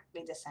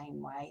exactly the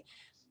same way,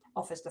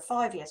 offers the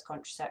 5 years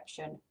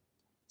contraception,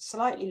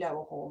 slightly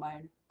lower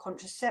hormone,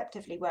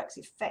 contraceptively works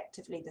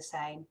effectively the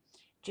same,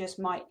 just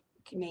might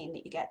mean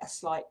that you get a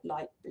slight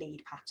light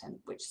bleed pattern,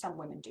 which some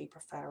women do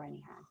prefer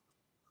anyhow.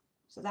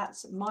 So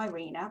that's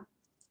Mirena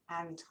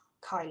and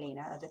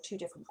Kyleena are the two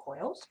different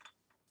coils.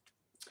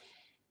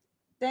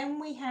 Then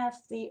we have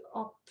the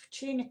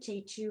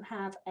opportunity to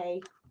have a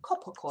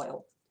copper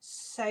coil.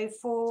 So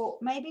for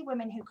maybe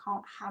women who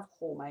can't have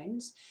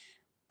hormones,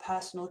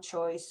 personal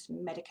choice,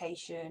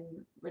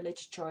 medication,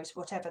 religious choice,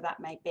 whatever that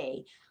may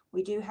be,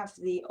 we do have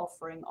the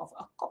offering of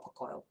a copper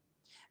coil.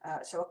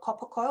 So a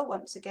copper coil,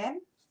 once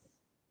again,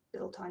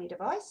 little tiny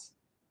device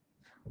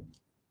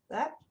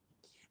there.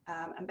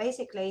 And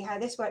basically how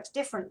this works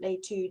differently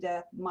to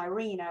the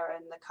Mirena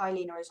and the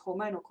Kylena as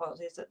hormonal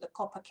coils is that the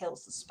copper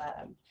kills the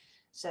sperm.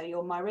 So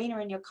your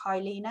Mirena and your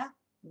Kylena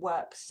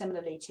work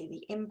similarly to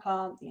the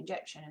implant, the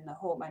injection and the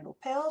hormonal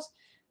pills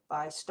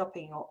by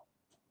stopping your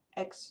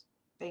eggs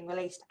being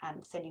released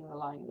and thinning the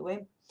lining of the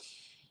womb.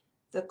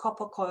 The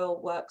copper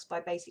coil works by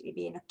basically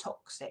being a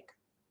toxic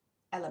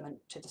element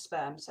to the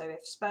sperm. So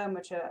if sperm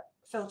were to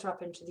filter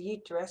up into the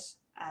uterus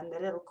and the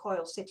little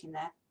coil sitting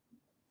there,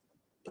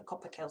 the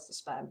copper kills the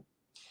sperm.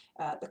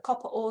 The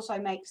copper also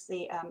makes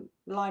the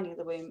lining of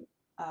the womb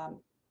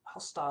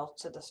hostile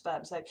to the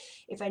sperm. So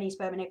if any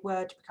sperm and egg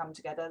were to come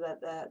together,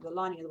 the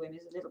lining of the womb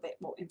is a little bit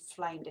more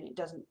inflamed and it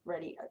doesn't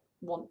really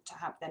want to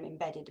have them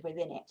embedded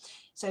within it.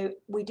 So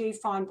we do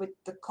find with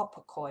the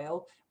copper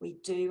coil, we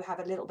do have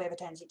a little bit of a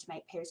tendency to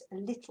make periods a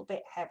little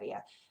bit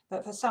heavier.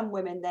 But for some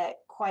women, they're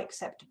quite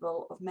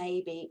acceptable of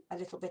maybe a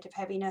little bit of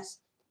heaviness,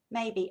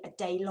 maybe a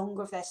day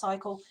longer of their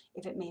cycle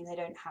if it means they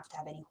don't have to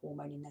have any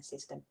hormone in their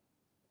system.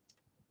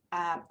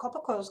 Copper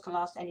coils can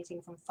last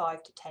anything from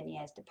 5 to 10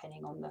 years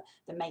depending on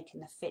the make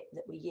and the fit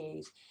that we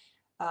use.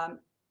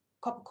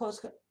 Copper coils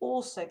can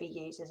also be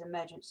used as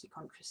emergency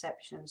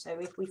contraception. So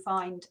if we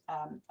find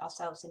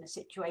ourselves in a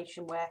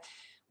situation where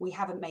we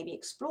haven't maybe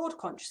explored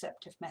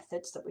contraceptive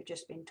methods that we've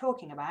just been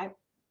talking about,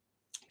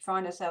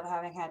 find ourselves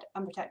having had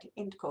unprotected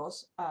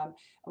intercourse and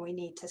we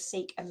need to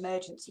seek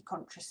emergency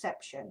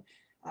contraception,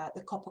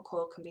 the copper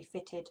coil can be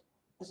fitted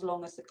as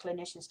long as the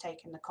clinician's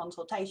taken the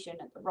consultation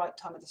at the right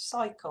time of the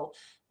cycle.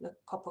 The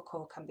copper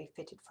coil can be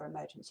fitted for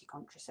emergency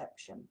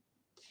contraception.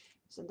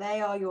 So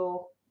they are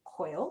your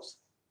coils.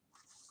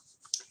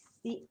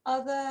 The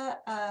other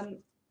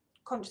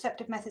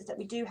contraceptive methods that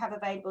we do have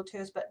available to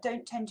us but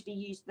don't tend to be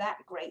used that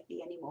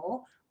greatly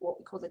anymore, what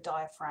we call the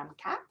diaphragm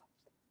cap.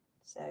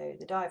 So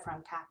the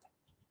diaphragm cap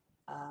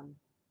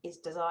is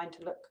designed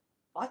to look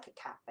like a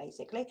cap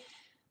basically,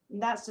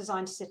 and that's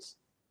designed to sit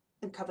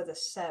and cover the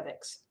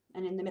cervix,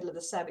 and in the middle of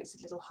the cervix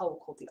is a little hole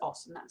called the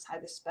os, and that's how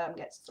the sperm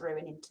gets through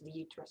and into the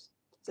uterus.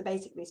 So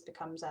basically this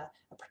becomes a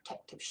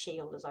protective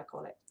shield, as I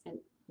call it, and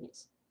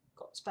it's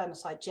got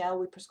spermicide gel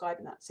we prescribe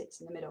and that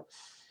sits in the middle.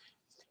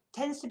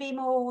 Tends to be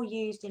more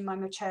used in my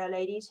mature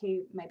ladies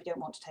who maybe don't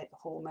want to take the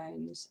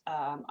hormones.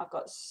 I've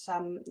got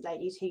some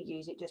ladies who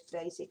use it just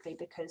basically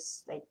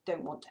because they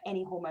don't want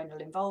any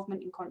hormonal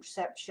involvement in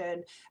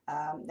contraception.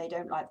 They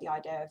don't like the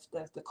idea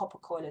of the copper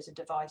coil as a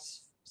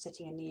device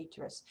sitting in the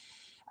uterus.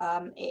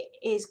 It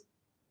is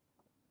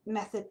a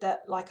method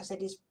that, like I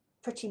said, is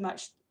pretty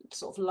much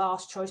sort of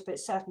last choice, but it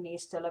certainly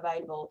is still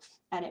available,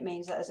 and it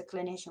means that as a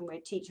clinician we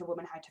teach a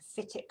woman how to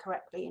fit it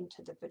correctly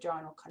into the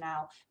vaginal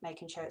canal,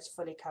 making sure it's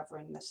fully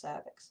covering the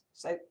cervix.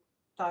 So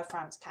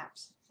diaphragms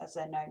caps, as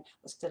they're known,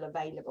 are still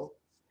available.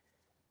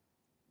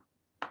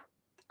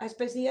 I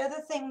suppose the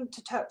other thing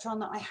to touch on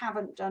that I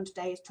haven't done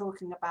today is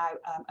talking about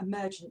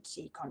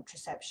emergency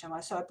contraception.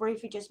 So I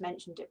briefly just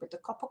mentioned it with the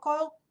copper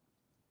coil.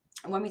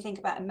 And when we think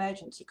about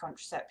emergency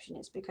contraception,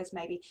 it's because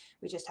maybe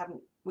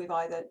we've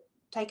either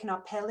taken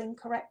our pill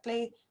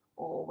incorrectly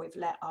or we've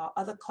let our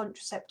other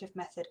contraceptive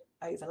method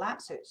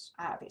overlap, so it's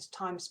out of its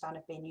time span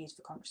of being used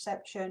for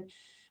contraception.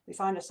 We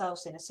find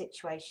ourselves in a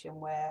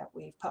situation where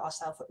we've put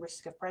ourselves at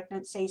risk of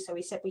pregnancy, so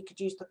we said we could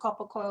use the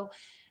copper coil,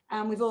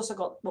 and we've also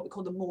got what we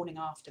call the morning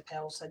after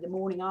pill. So the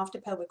morning after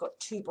pill, we've got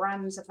 2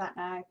 brands of that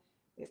now.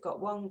 We've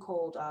got one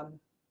called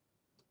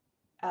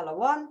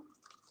Ella1,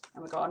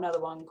 and we've got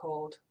another one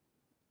called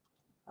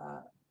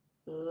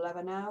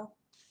Lebanel,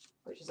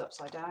 which is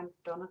upside down.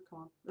 Donna, come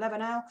on,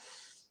 Lebanel.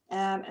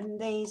 And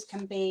these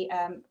can be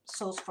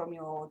sourced from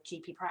your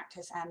GP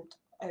practice and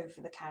over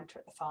the counter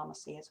at the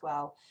pharmacy as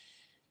well.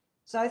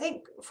 So I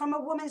think from a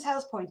woman's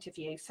health point of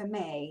view, for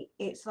me,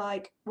 it's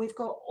like we've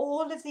got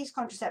all of these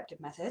contraceptive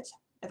methods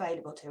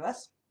available to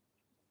us.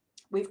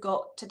 We've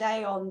got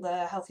today on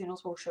the Healthy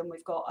North Walsham,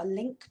 we've got a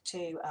link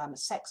to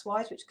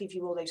SexWise, which gives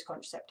you all those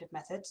contraceptive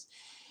methods.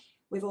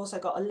 We've also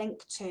got a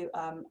link to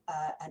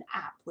an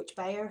app which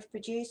Bayer have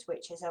produced,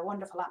 which is a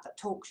wonderful app that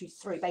talks you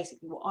through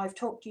basically what I've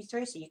talked you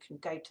through, so you can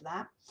go to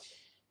that.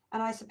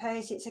 And I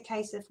suppose it's a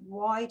case of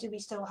why do we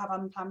still have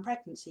unplanned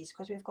pregnancies?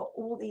 Because we've got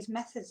all these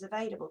methods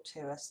available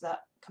to us that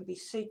can be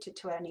suited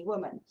to any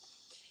woman.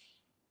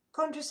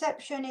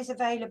 Contraception is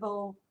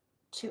available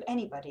to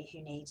anybody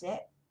who needs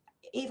it,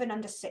 even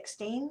under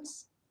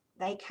 16s.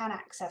 They can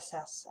access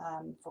us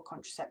for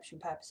contraception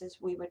purposes.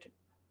 We would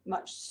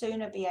much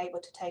sooner be able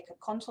to take a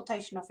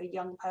consultation off a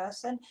young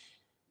person,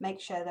 make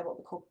sure they're what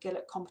we call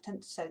Gillett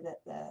competent, so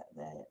that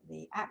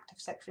the act of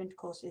sexual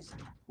intercourse is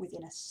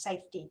within a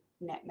safety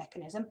net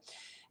mechanism,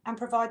 and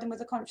provide them with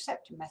a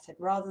contraceptive method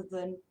rather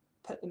than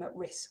put them at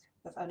risk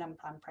of an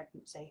unplanned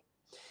pregnancy.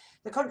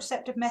 The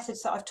contraceptive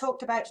methods that I've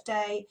talked about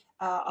today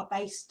are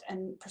based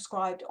and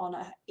prescribed on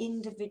an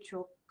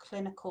individual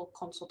clinical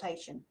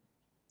consultation.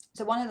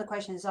 So one of the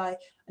questions I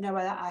know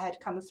that I had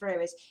come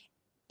through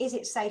is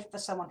it safe for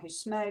someone who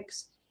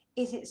smokes?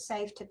 Is it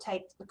safe to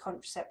take the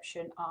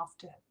contraception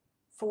after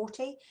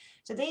 40?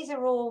 So these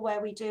are all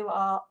where we do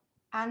our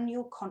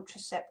annual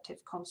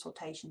contraceptive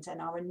consultations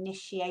and our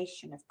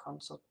initiation of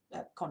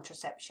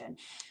contraception,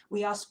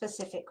 we ask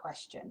specific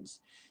questions.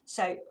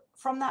 So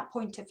from that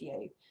point of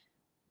view,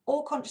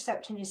 all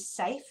contraception is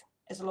safe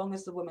as long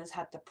as the woman's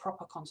had the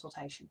proper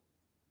consultation.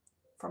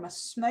 From a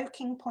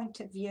smoking point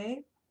of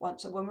view,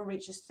 once a woman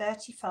reaches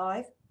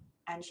 35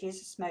 and she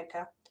is a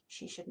smoker,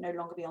 she should no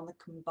longer be on the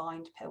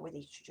combined pill with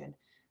estrogen.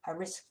 Her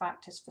risk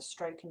factors for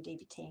stroke and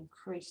DVT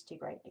increase too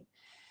greatly.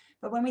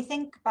 But when we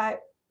think about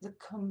the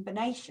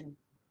combination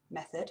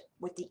method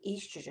with the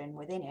estrogen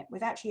within it,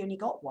 we've actually only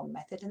got one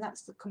method, and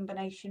that's the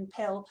combination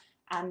pill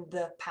and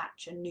the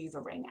patch and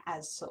NuvaRing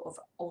as sort of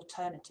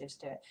alternatives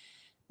to it.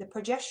 The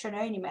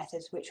progesterone-only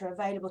methods, which are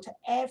available to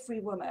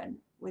every woman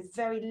with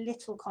very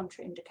little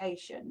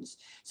contraindications.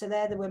 So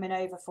they're the women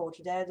over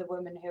 40, they're the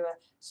women who are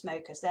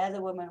smokers, they're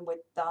the women with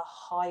the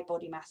high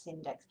body mass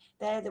index,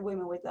 they're the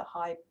women with the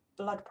high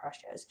blood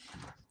pressures.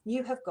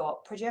 You have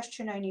got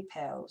progesterone-only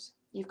pills,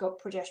 you've got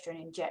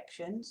progesterone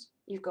injections,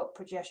 you've got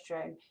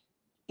progesterone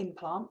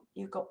implant,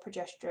 you've got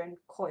progesterone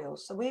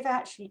coils. So we've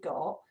actually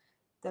got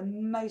the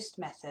most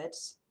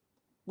methods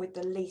with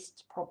the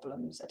least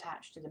problems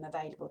attached to them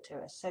available to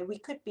us. So we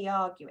could be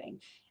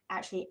arguing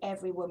actually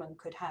every woman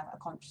could have a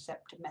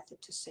contraceptive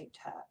method to suit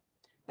her,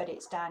 but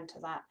it's down to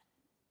that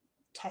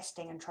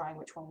testing and trying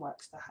which one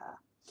works for her.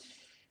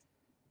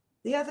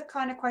 The other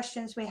kind of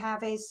questions we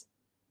have is,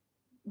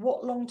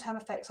 what long-term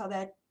effects are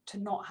there to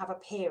not have a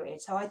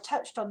period? So I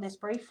touched on this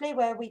briefly,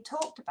 where we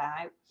talked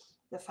about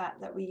the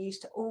fact that we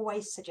used to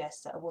always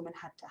suggest that a woman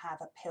had to have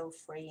a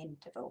pill-free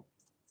interval.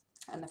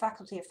 And the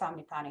Faculty of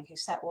Family Planning, who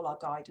set all our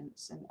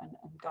guidance and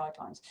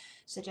guidelines,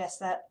 suggests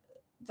that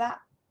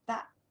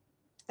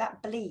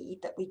that bleed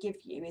that we give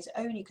you is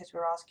only because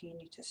we're asking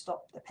you to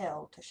stop the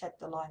pill to shed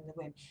the line of the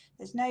womb.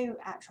 There's no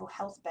actual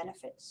health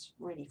benefits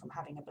really from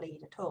having a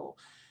bleed at all.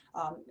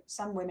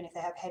 Some women, if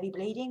they have heavy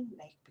bleeding,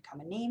 they become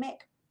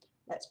anemic.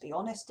 Let's be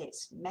honest,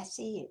 it's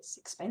messy, it's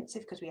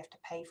expensive because we have to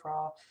pay for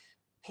our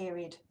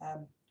period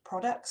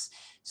products.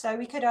 So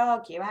we could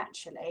argue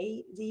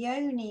actually the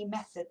only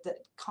method that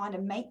kind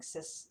of makes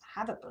us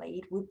have a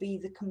bleed would be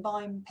the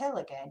combined pill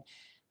again.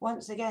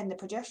 Once again, the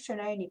progesterone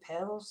only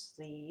pills,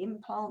 the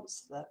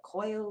implants, the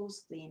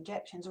coils, the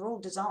injections are all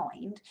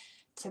designed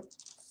to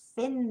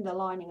thin the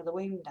lining of the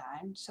womb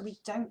down so we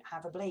don't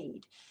have a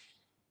bleed.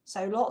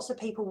 So lots of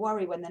people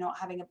worry when they're not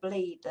having a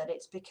bleed that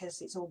it's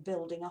because it's all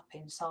building up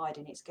inside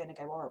and it's going to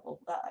go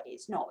horrible.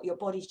 It's not. Your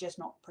body's just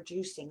not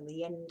producing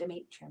the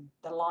endometrium,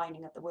 the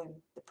lining of the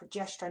womb. The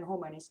progesterone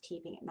hormone is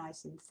keeping it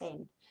nice and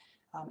thin.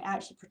 It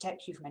actually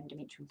protects you from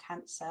endometrium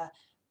cancer,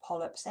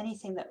 polyps,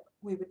 anything that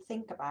we would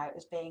think about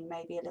as being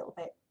maybe a little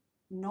bit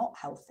not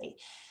healthy.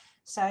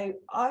 So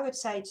I would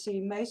say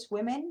to most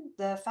women,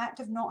 the fact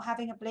of not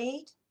having a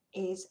bleed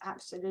is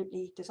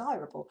absolutely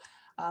desirable.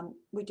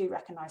 We do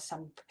recognise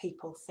some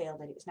people feel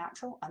that it's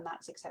natural, and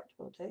that's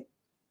acceptable too.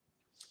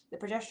 The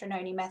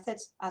progesterone-only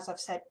methods, as I've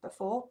said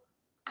before,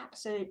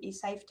 absolutely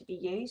safe to be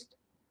used,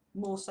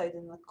 more so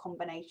than the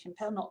combination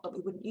pill. Not that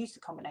we wouldn't use the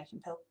combination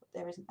pill, but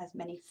there isn't as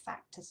many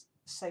factors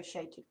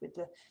associated with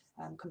the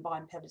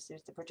combined pill as there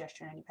is the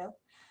progesterone-only pill.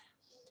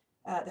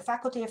 The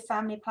Faculty of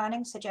Family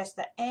Planning suggests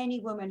that any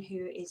woman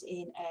who is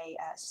in a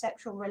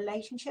sexual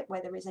relationship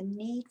where there is a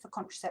need for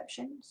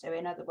contraception, so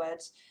in other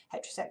words,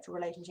 heterosexual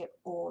relationship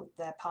or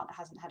their partner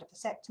hasn't had a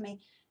vasectomy,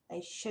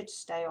 they should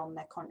stay on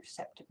their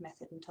contraceptive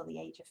method until the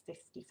age of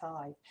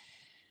 55.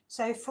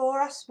 So for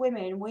us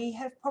women, we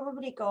have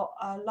probably got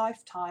a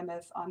lifetime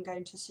of, I'm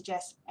going to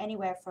suggest,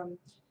 anywhere from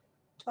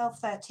 12,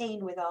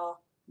 13 with our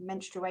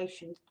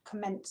menstruation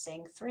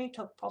commencing through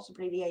to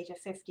possibly the age of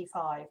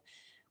 55.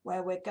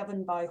 Where we're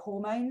governed by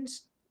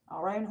hormones,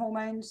 our own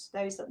hormones,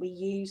 those that we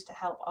use to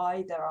help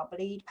either our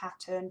bleed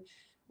pattern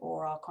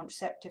or our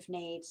contraceptive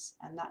needs,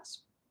 and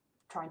that's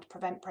trying to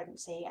prevent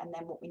pregnancy, and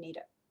then what we need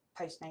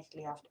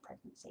postnatally after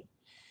pregnancy.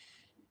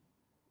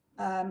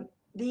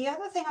 The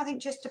other thing I think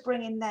just to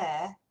bring in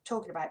there,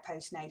 talking about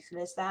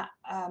postnatal, is that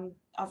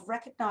I've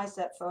recognised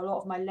that for a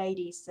lot of my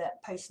ladies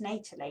that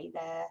postnatally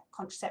their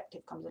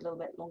contraceptive comes a little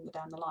bit longer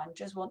down the line.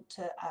 Just want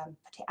to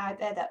put it out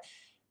there that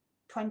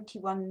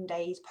 21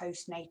 days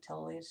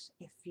postnatal is,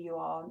 if you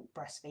are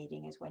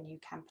breastfeeding, is when you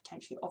can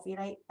potentially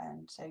ovulate,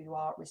 and so you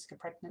are at risk of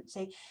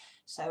pregnancy.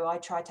 So I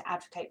try to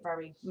advocate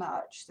very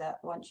much that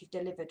once you've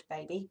delivered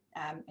baby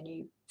and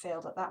you feel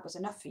that that was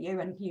enough for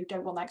you and you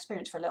don't want that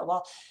experience for a little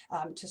while,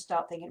 to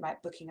start thinking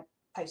about booking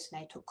a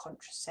postnatal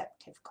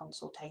contraceptive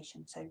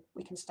consultation so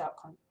we can start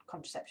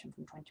contraception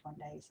from 21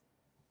 days.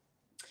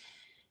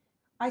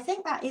 I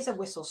think that is a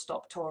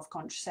whistle-stop tour of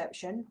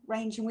contraception,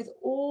 ranging with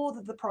all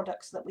of the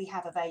products that we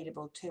have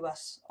available to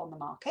us on the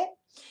market,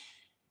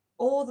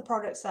 all the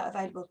products that are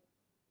available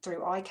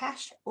through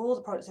iCash, all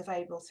the products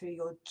available through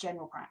your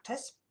general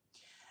practice.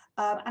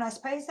 And I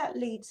suppose that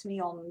leads me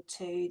on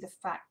to the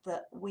fact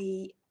that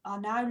we are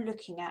now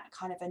looking at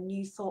kind of a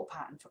new thought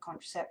pattern for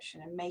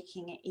contraception and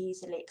making it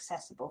easily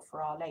accessible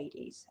for our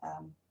ladies,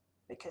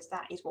 because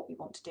that is what we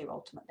want to do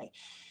ultimately.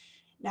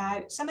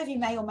 Now, some of you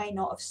may or may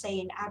not have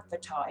seen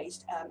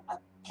advertised a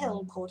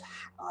pill called,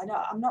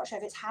 I'm not sure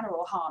if it's Hana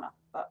or Hana,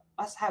 but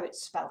that's how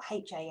it's spelled,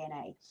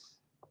 Hana.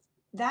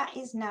 That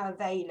is now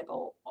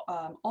available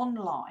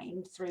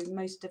online through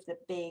most of the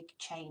big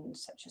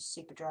chains such as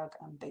Superdrug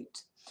and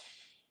Boots.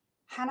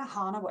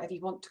 Hana, whatever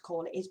you want to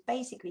call it, is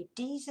basically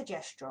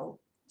desogestrel,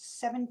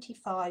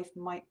 75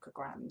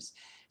 micrograms.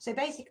 So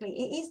basically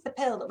it is the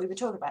pill that we were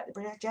talking about, the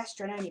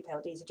progesterone only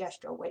pill,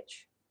 desogestrel,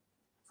 which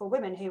for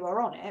women who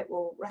are on it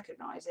will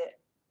recognise it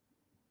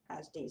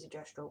as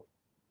desogestrel.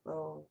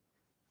 Oh,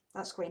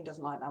 that screen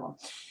doesn't like that one.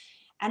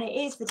 And it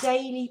is the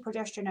daily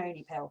progesterone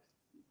only pill.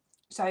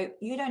 So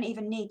you don't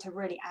even need to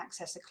really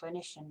access a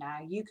clinician now.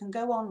 You can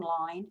go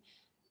online.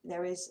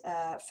 There is,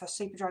 for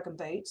Superdrug and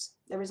Boots,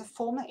 there is a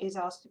form that is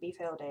asked to be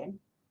filled in,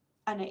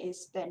 and it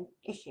is then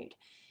issued.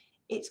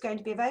 It's going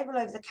to be available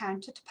over the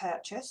counter to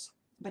purchase,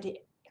 but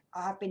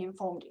I have been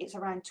informed it's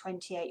around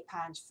 £28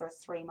 for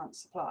a 3-month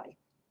supply.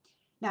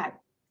 Now,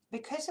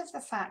 because of the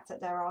fact that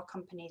there are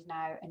companies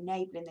now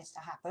enabling this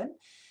to happen,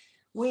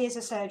 we as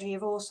a surgery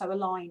have also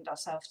aligned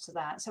ourselves to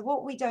that. So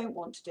what we don't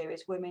want to do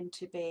is women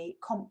to be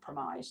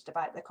compromised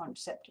about their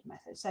contraceptive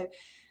methods. So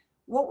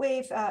what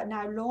we've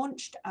now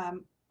launched,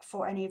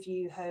 for any of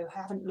you who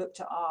haven't looked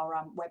at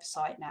our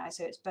website now,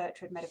 so it's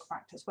Birchwood Medical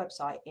Practice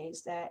website,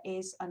 is there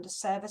is under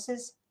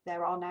services,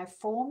 there are now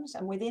forms,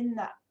 and within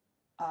that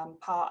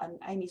part, and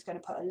Amy's going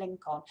to put a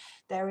link on,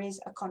 there is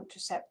a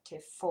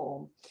contraceptive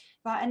form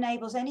that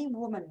enables any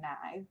woman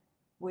now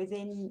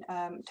within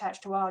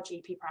attached to our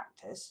GP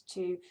practice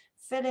to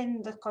fill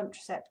in the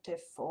contraceptive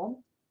form,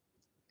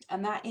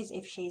 and that is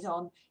if she's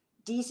on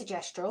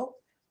desogestrel,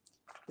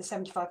 the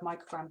 75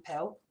 microgram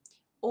pill,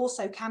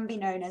 also can be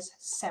known as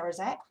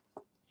Cerazette,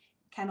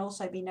 can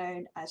also be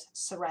known as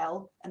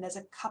Sorel, and there's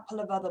a couple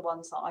of other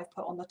ones that I've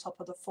put on the top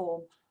of the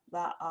form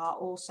that are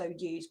also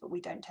used, but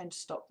we don't tend to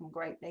stock them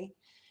greatly.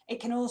 It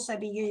can also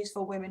be used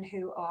for women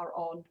who are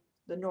on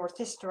the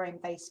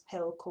northisterone based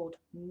pill called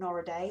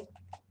Noriday,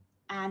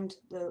 and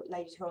the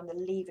ladies who are on the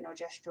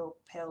levonorgestrel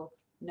pill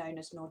known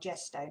as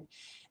Norgestone.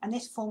 And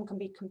this form can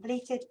be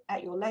completed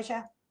at your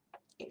leisure.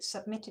 It's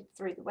submitted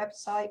through the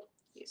website.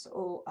 It's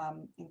all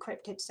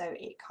encrypted, so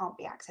it can't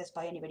be accessed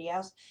by anybody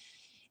else.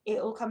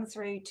 It will come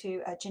through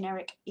to a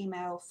generic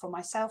email for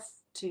myself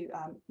to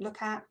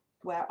look at,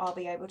 where I'll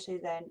be able to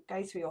then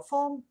go through your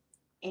form,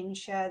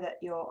 ensure that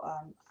you're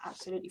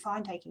absolutely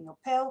fine taking your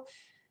pill,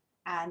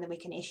 and then we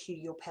can issue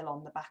your pill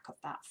on the back of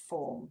that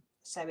form.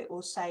 So it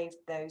will save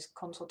those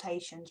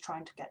consultations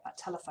trying to get that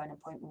telephone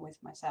appointment with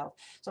myself.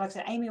 So like I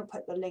said, Amy will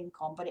put the link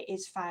on, but it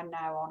is found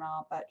now on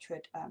our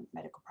Birchwood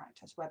Medical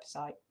Practice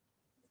website.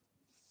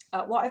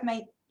 What I've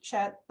made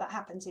sure that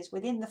happens is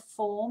within the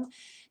form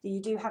that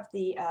you do have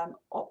the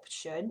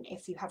option,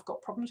 if you have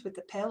got problems with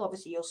the pill,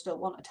 obviously you'll still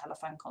want a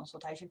telephone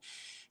consultation,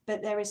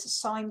 but there is a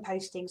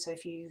signposting, so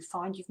if you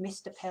find you've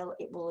missed a pill,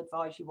 it will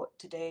advise you what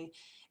to do.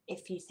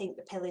 If you think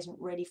the pill isn't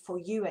really for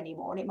you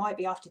anymore, and it might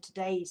be after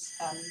today's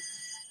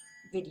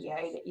video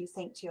that you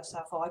think to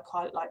yourself, oh, I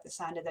quite like the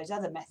sound of those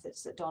other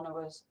methods that Donna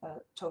was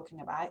talking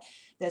about,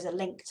 there's a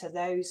link to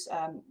those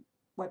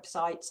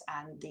websites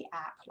and the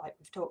app like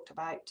we've talked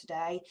about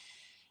today.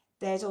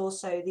 There's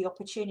also the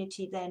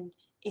opportunity then,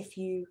 if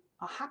you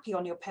are happy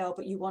on your pill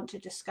but you want to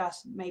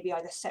discuss maybe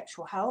either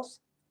sexual health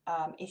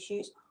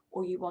issues,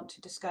 or you want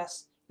to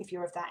discuss, if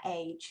you're of that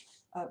age,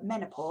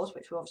 menopause,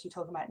 which we're obviously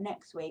talking about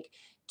next week,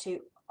 to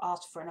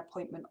ask for an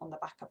appointment on the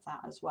back of that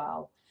as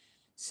well.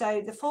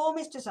 So the form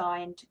is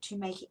designed to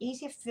make it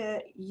easier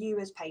for you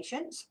as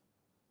patients,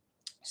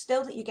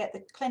 still that you get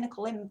the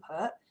clinical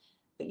input,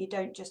 but you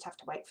don't just have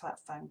to wait for that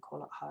phone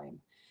call at home.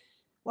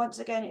 Once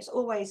again, it's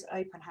always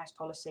open house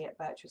policy at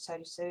Birchwood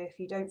Surgery, so if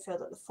you don't feel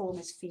that the form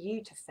is for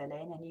you to fill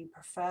in and you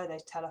prefer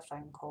those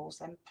telephone calls,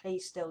 then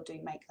please still do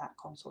make that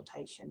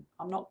consultation.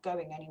 I'm not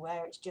going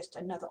anywhere, it's just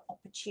another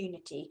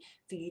opportunity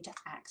for you to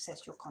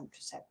access your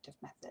contraceptive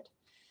method.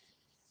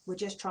 We're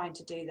just trying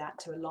to do that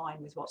to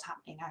align with what's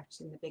happening out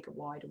in the bigger,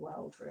 wider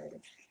world,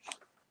 really.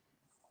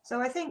 So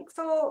I think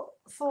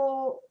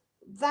for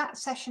that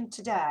session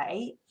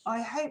today,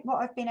 I hope what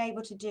I've been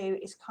able to do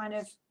is kind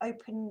of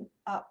open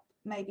up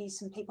maybe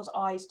some people's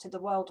eyes to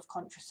the world of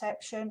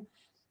contraception,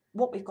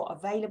 what we've got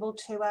available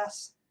to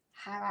us,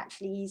 how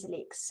actually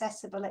easily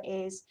accessible it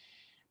is.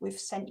 We've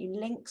sent you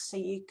links so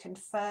you can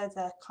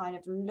further kind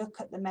of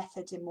look at the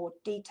methods in more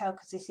detail,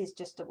 because this is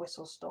just a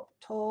whistle-stop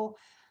tour.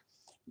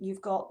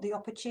 You've got the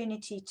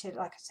opportunity to,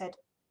 like I said,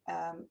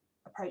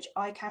 approach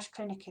iCash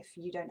Clinic if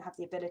you don't have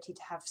the ability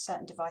to have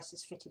certain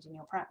devices fitted in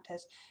your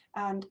practice.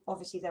 And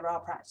obviously there are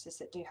practices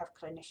that do have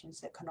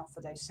clinicians that can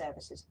offer those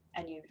services,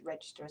 and you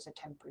register as a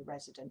temporary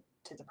resident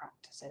to the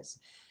practices.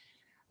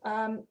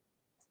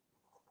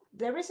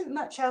 There isn't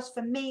much else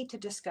for me to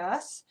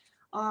discuss.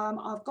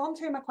 I've gone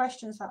through my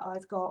questions that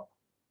I've got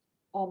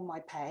on my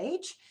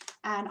page,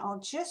 and I'll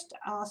just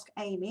ask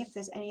Amy if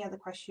there's any other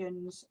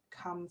questions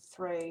come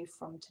through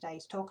from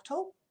today's talk at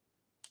all.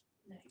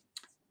 No.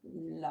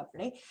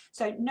 Lovely.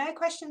 So no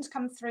questions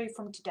come through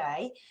from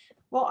today.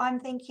 What I'm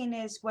thinking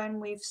is when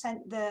we've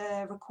sent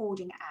the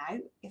recording out,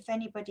 if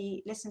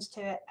anybody listens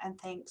to it and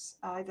thinks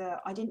either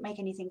I didn't make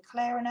anything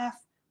clear enough,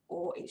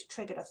 or it's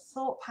triggered a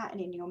thought pattern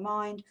in your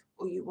mind,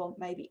 or you want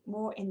maybe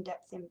more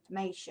in-depth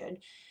information,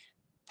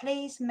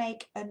 please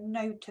make a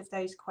note of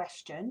those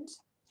questions.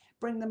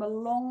 Bring them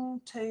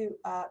along to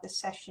the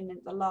session in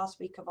the last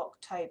week of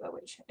October,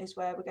 which is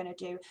where we're going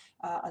to do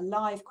a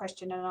live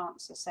question and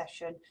answer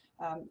session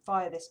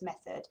via this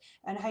method,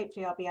 and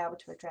hopefully I'll be able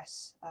to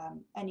address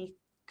any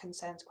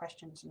concerns,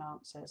 questions and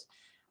answers.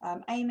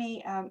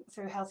 Amy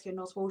through Healthier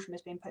North Walsham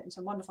has been putting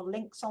some wonderful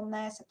links on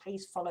there, so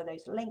please follow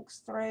those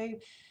links through.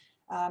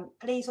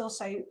 Please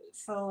also,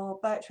 for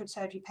Birchwood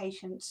surgery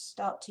patients,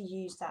 start to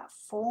use that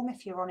form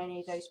if you're on any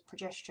of those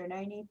progesterone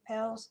only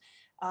pills.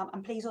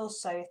 And please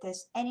also, if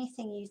there's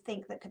anything you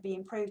think that could be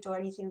improved or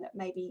anything that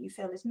maybe you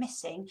feel is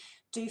missing,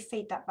 do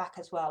feed that back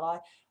as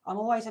well. I'm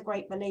always a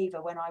great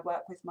believer when I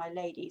work with my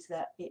ladies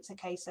that it's a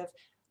case of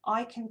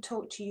I can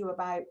talk to you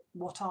about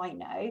what I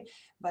know,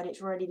 but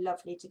it's really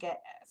lovely to get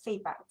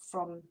feedback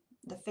from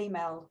the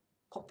female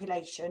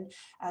population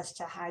as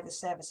to how the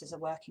services are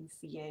working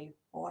for you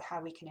or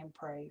how we can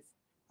improve.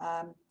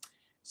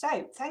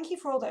 So thank you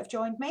for all that have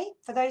joined me.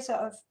 For those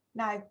that have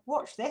now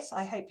watched this,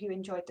 I hope you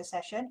enjoyed the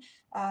session.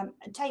 And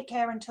take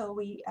care until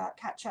we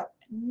catch up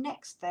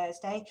next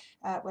Thursday,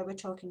 where we're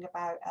talking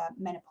about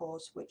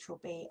menopause, which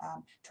will be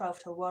 12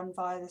 till 1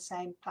 via the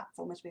same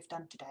platform as we've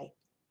done today.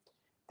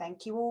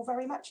 Thank you all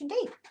very much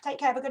indeed. Take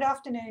care. Have a good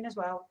afternoon as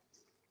well.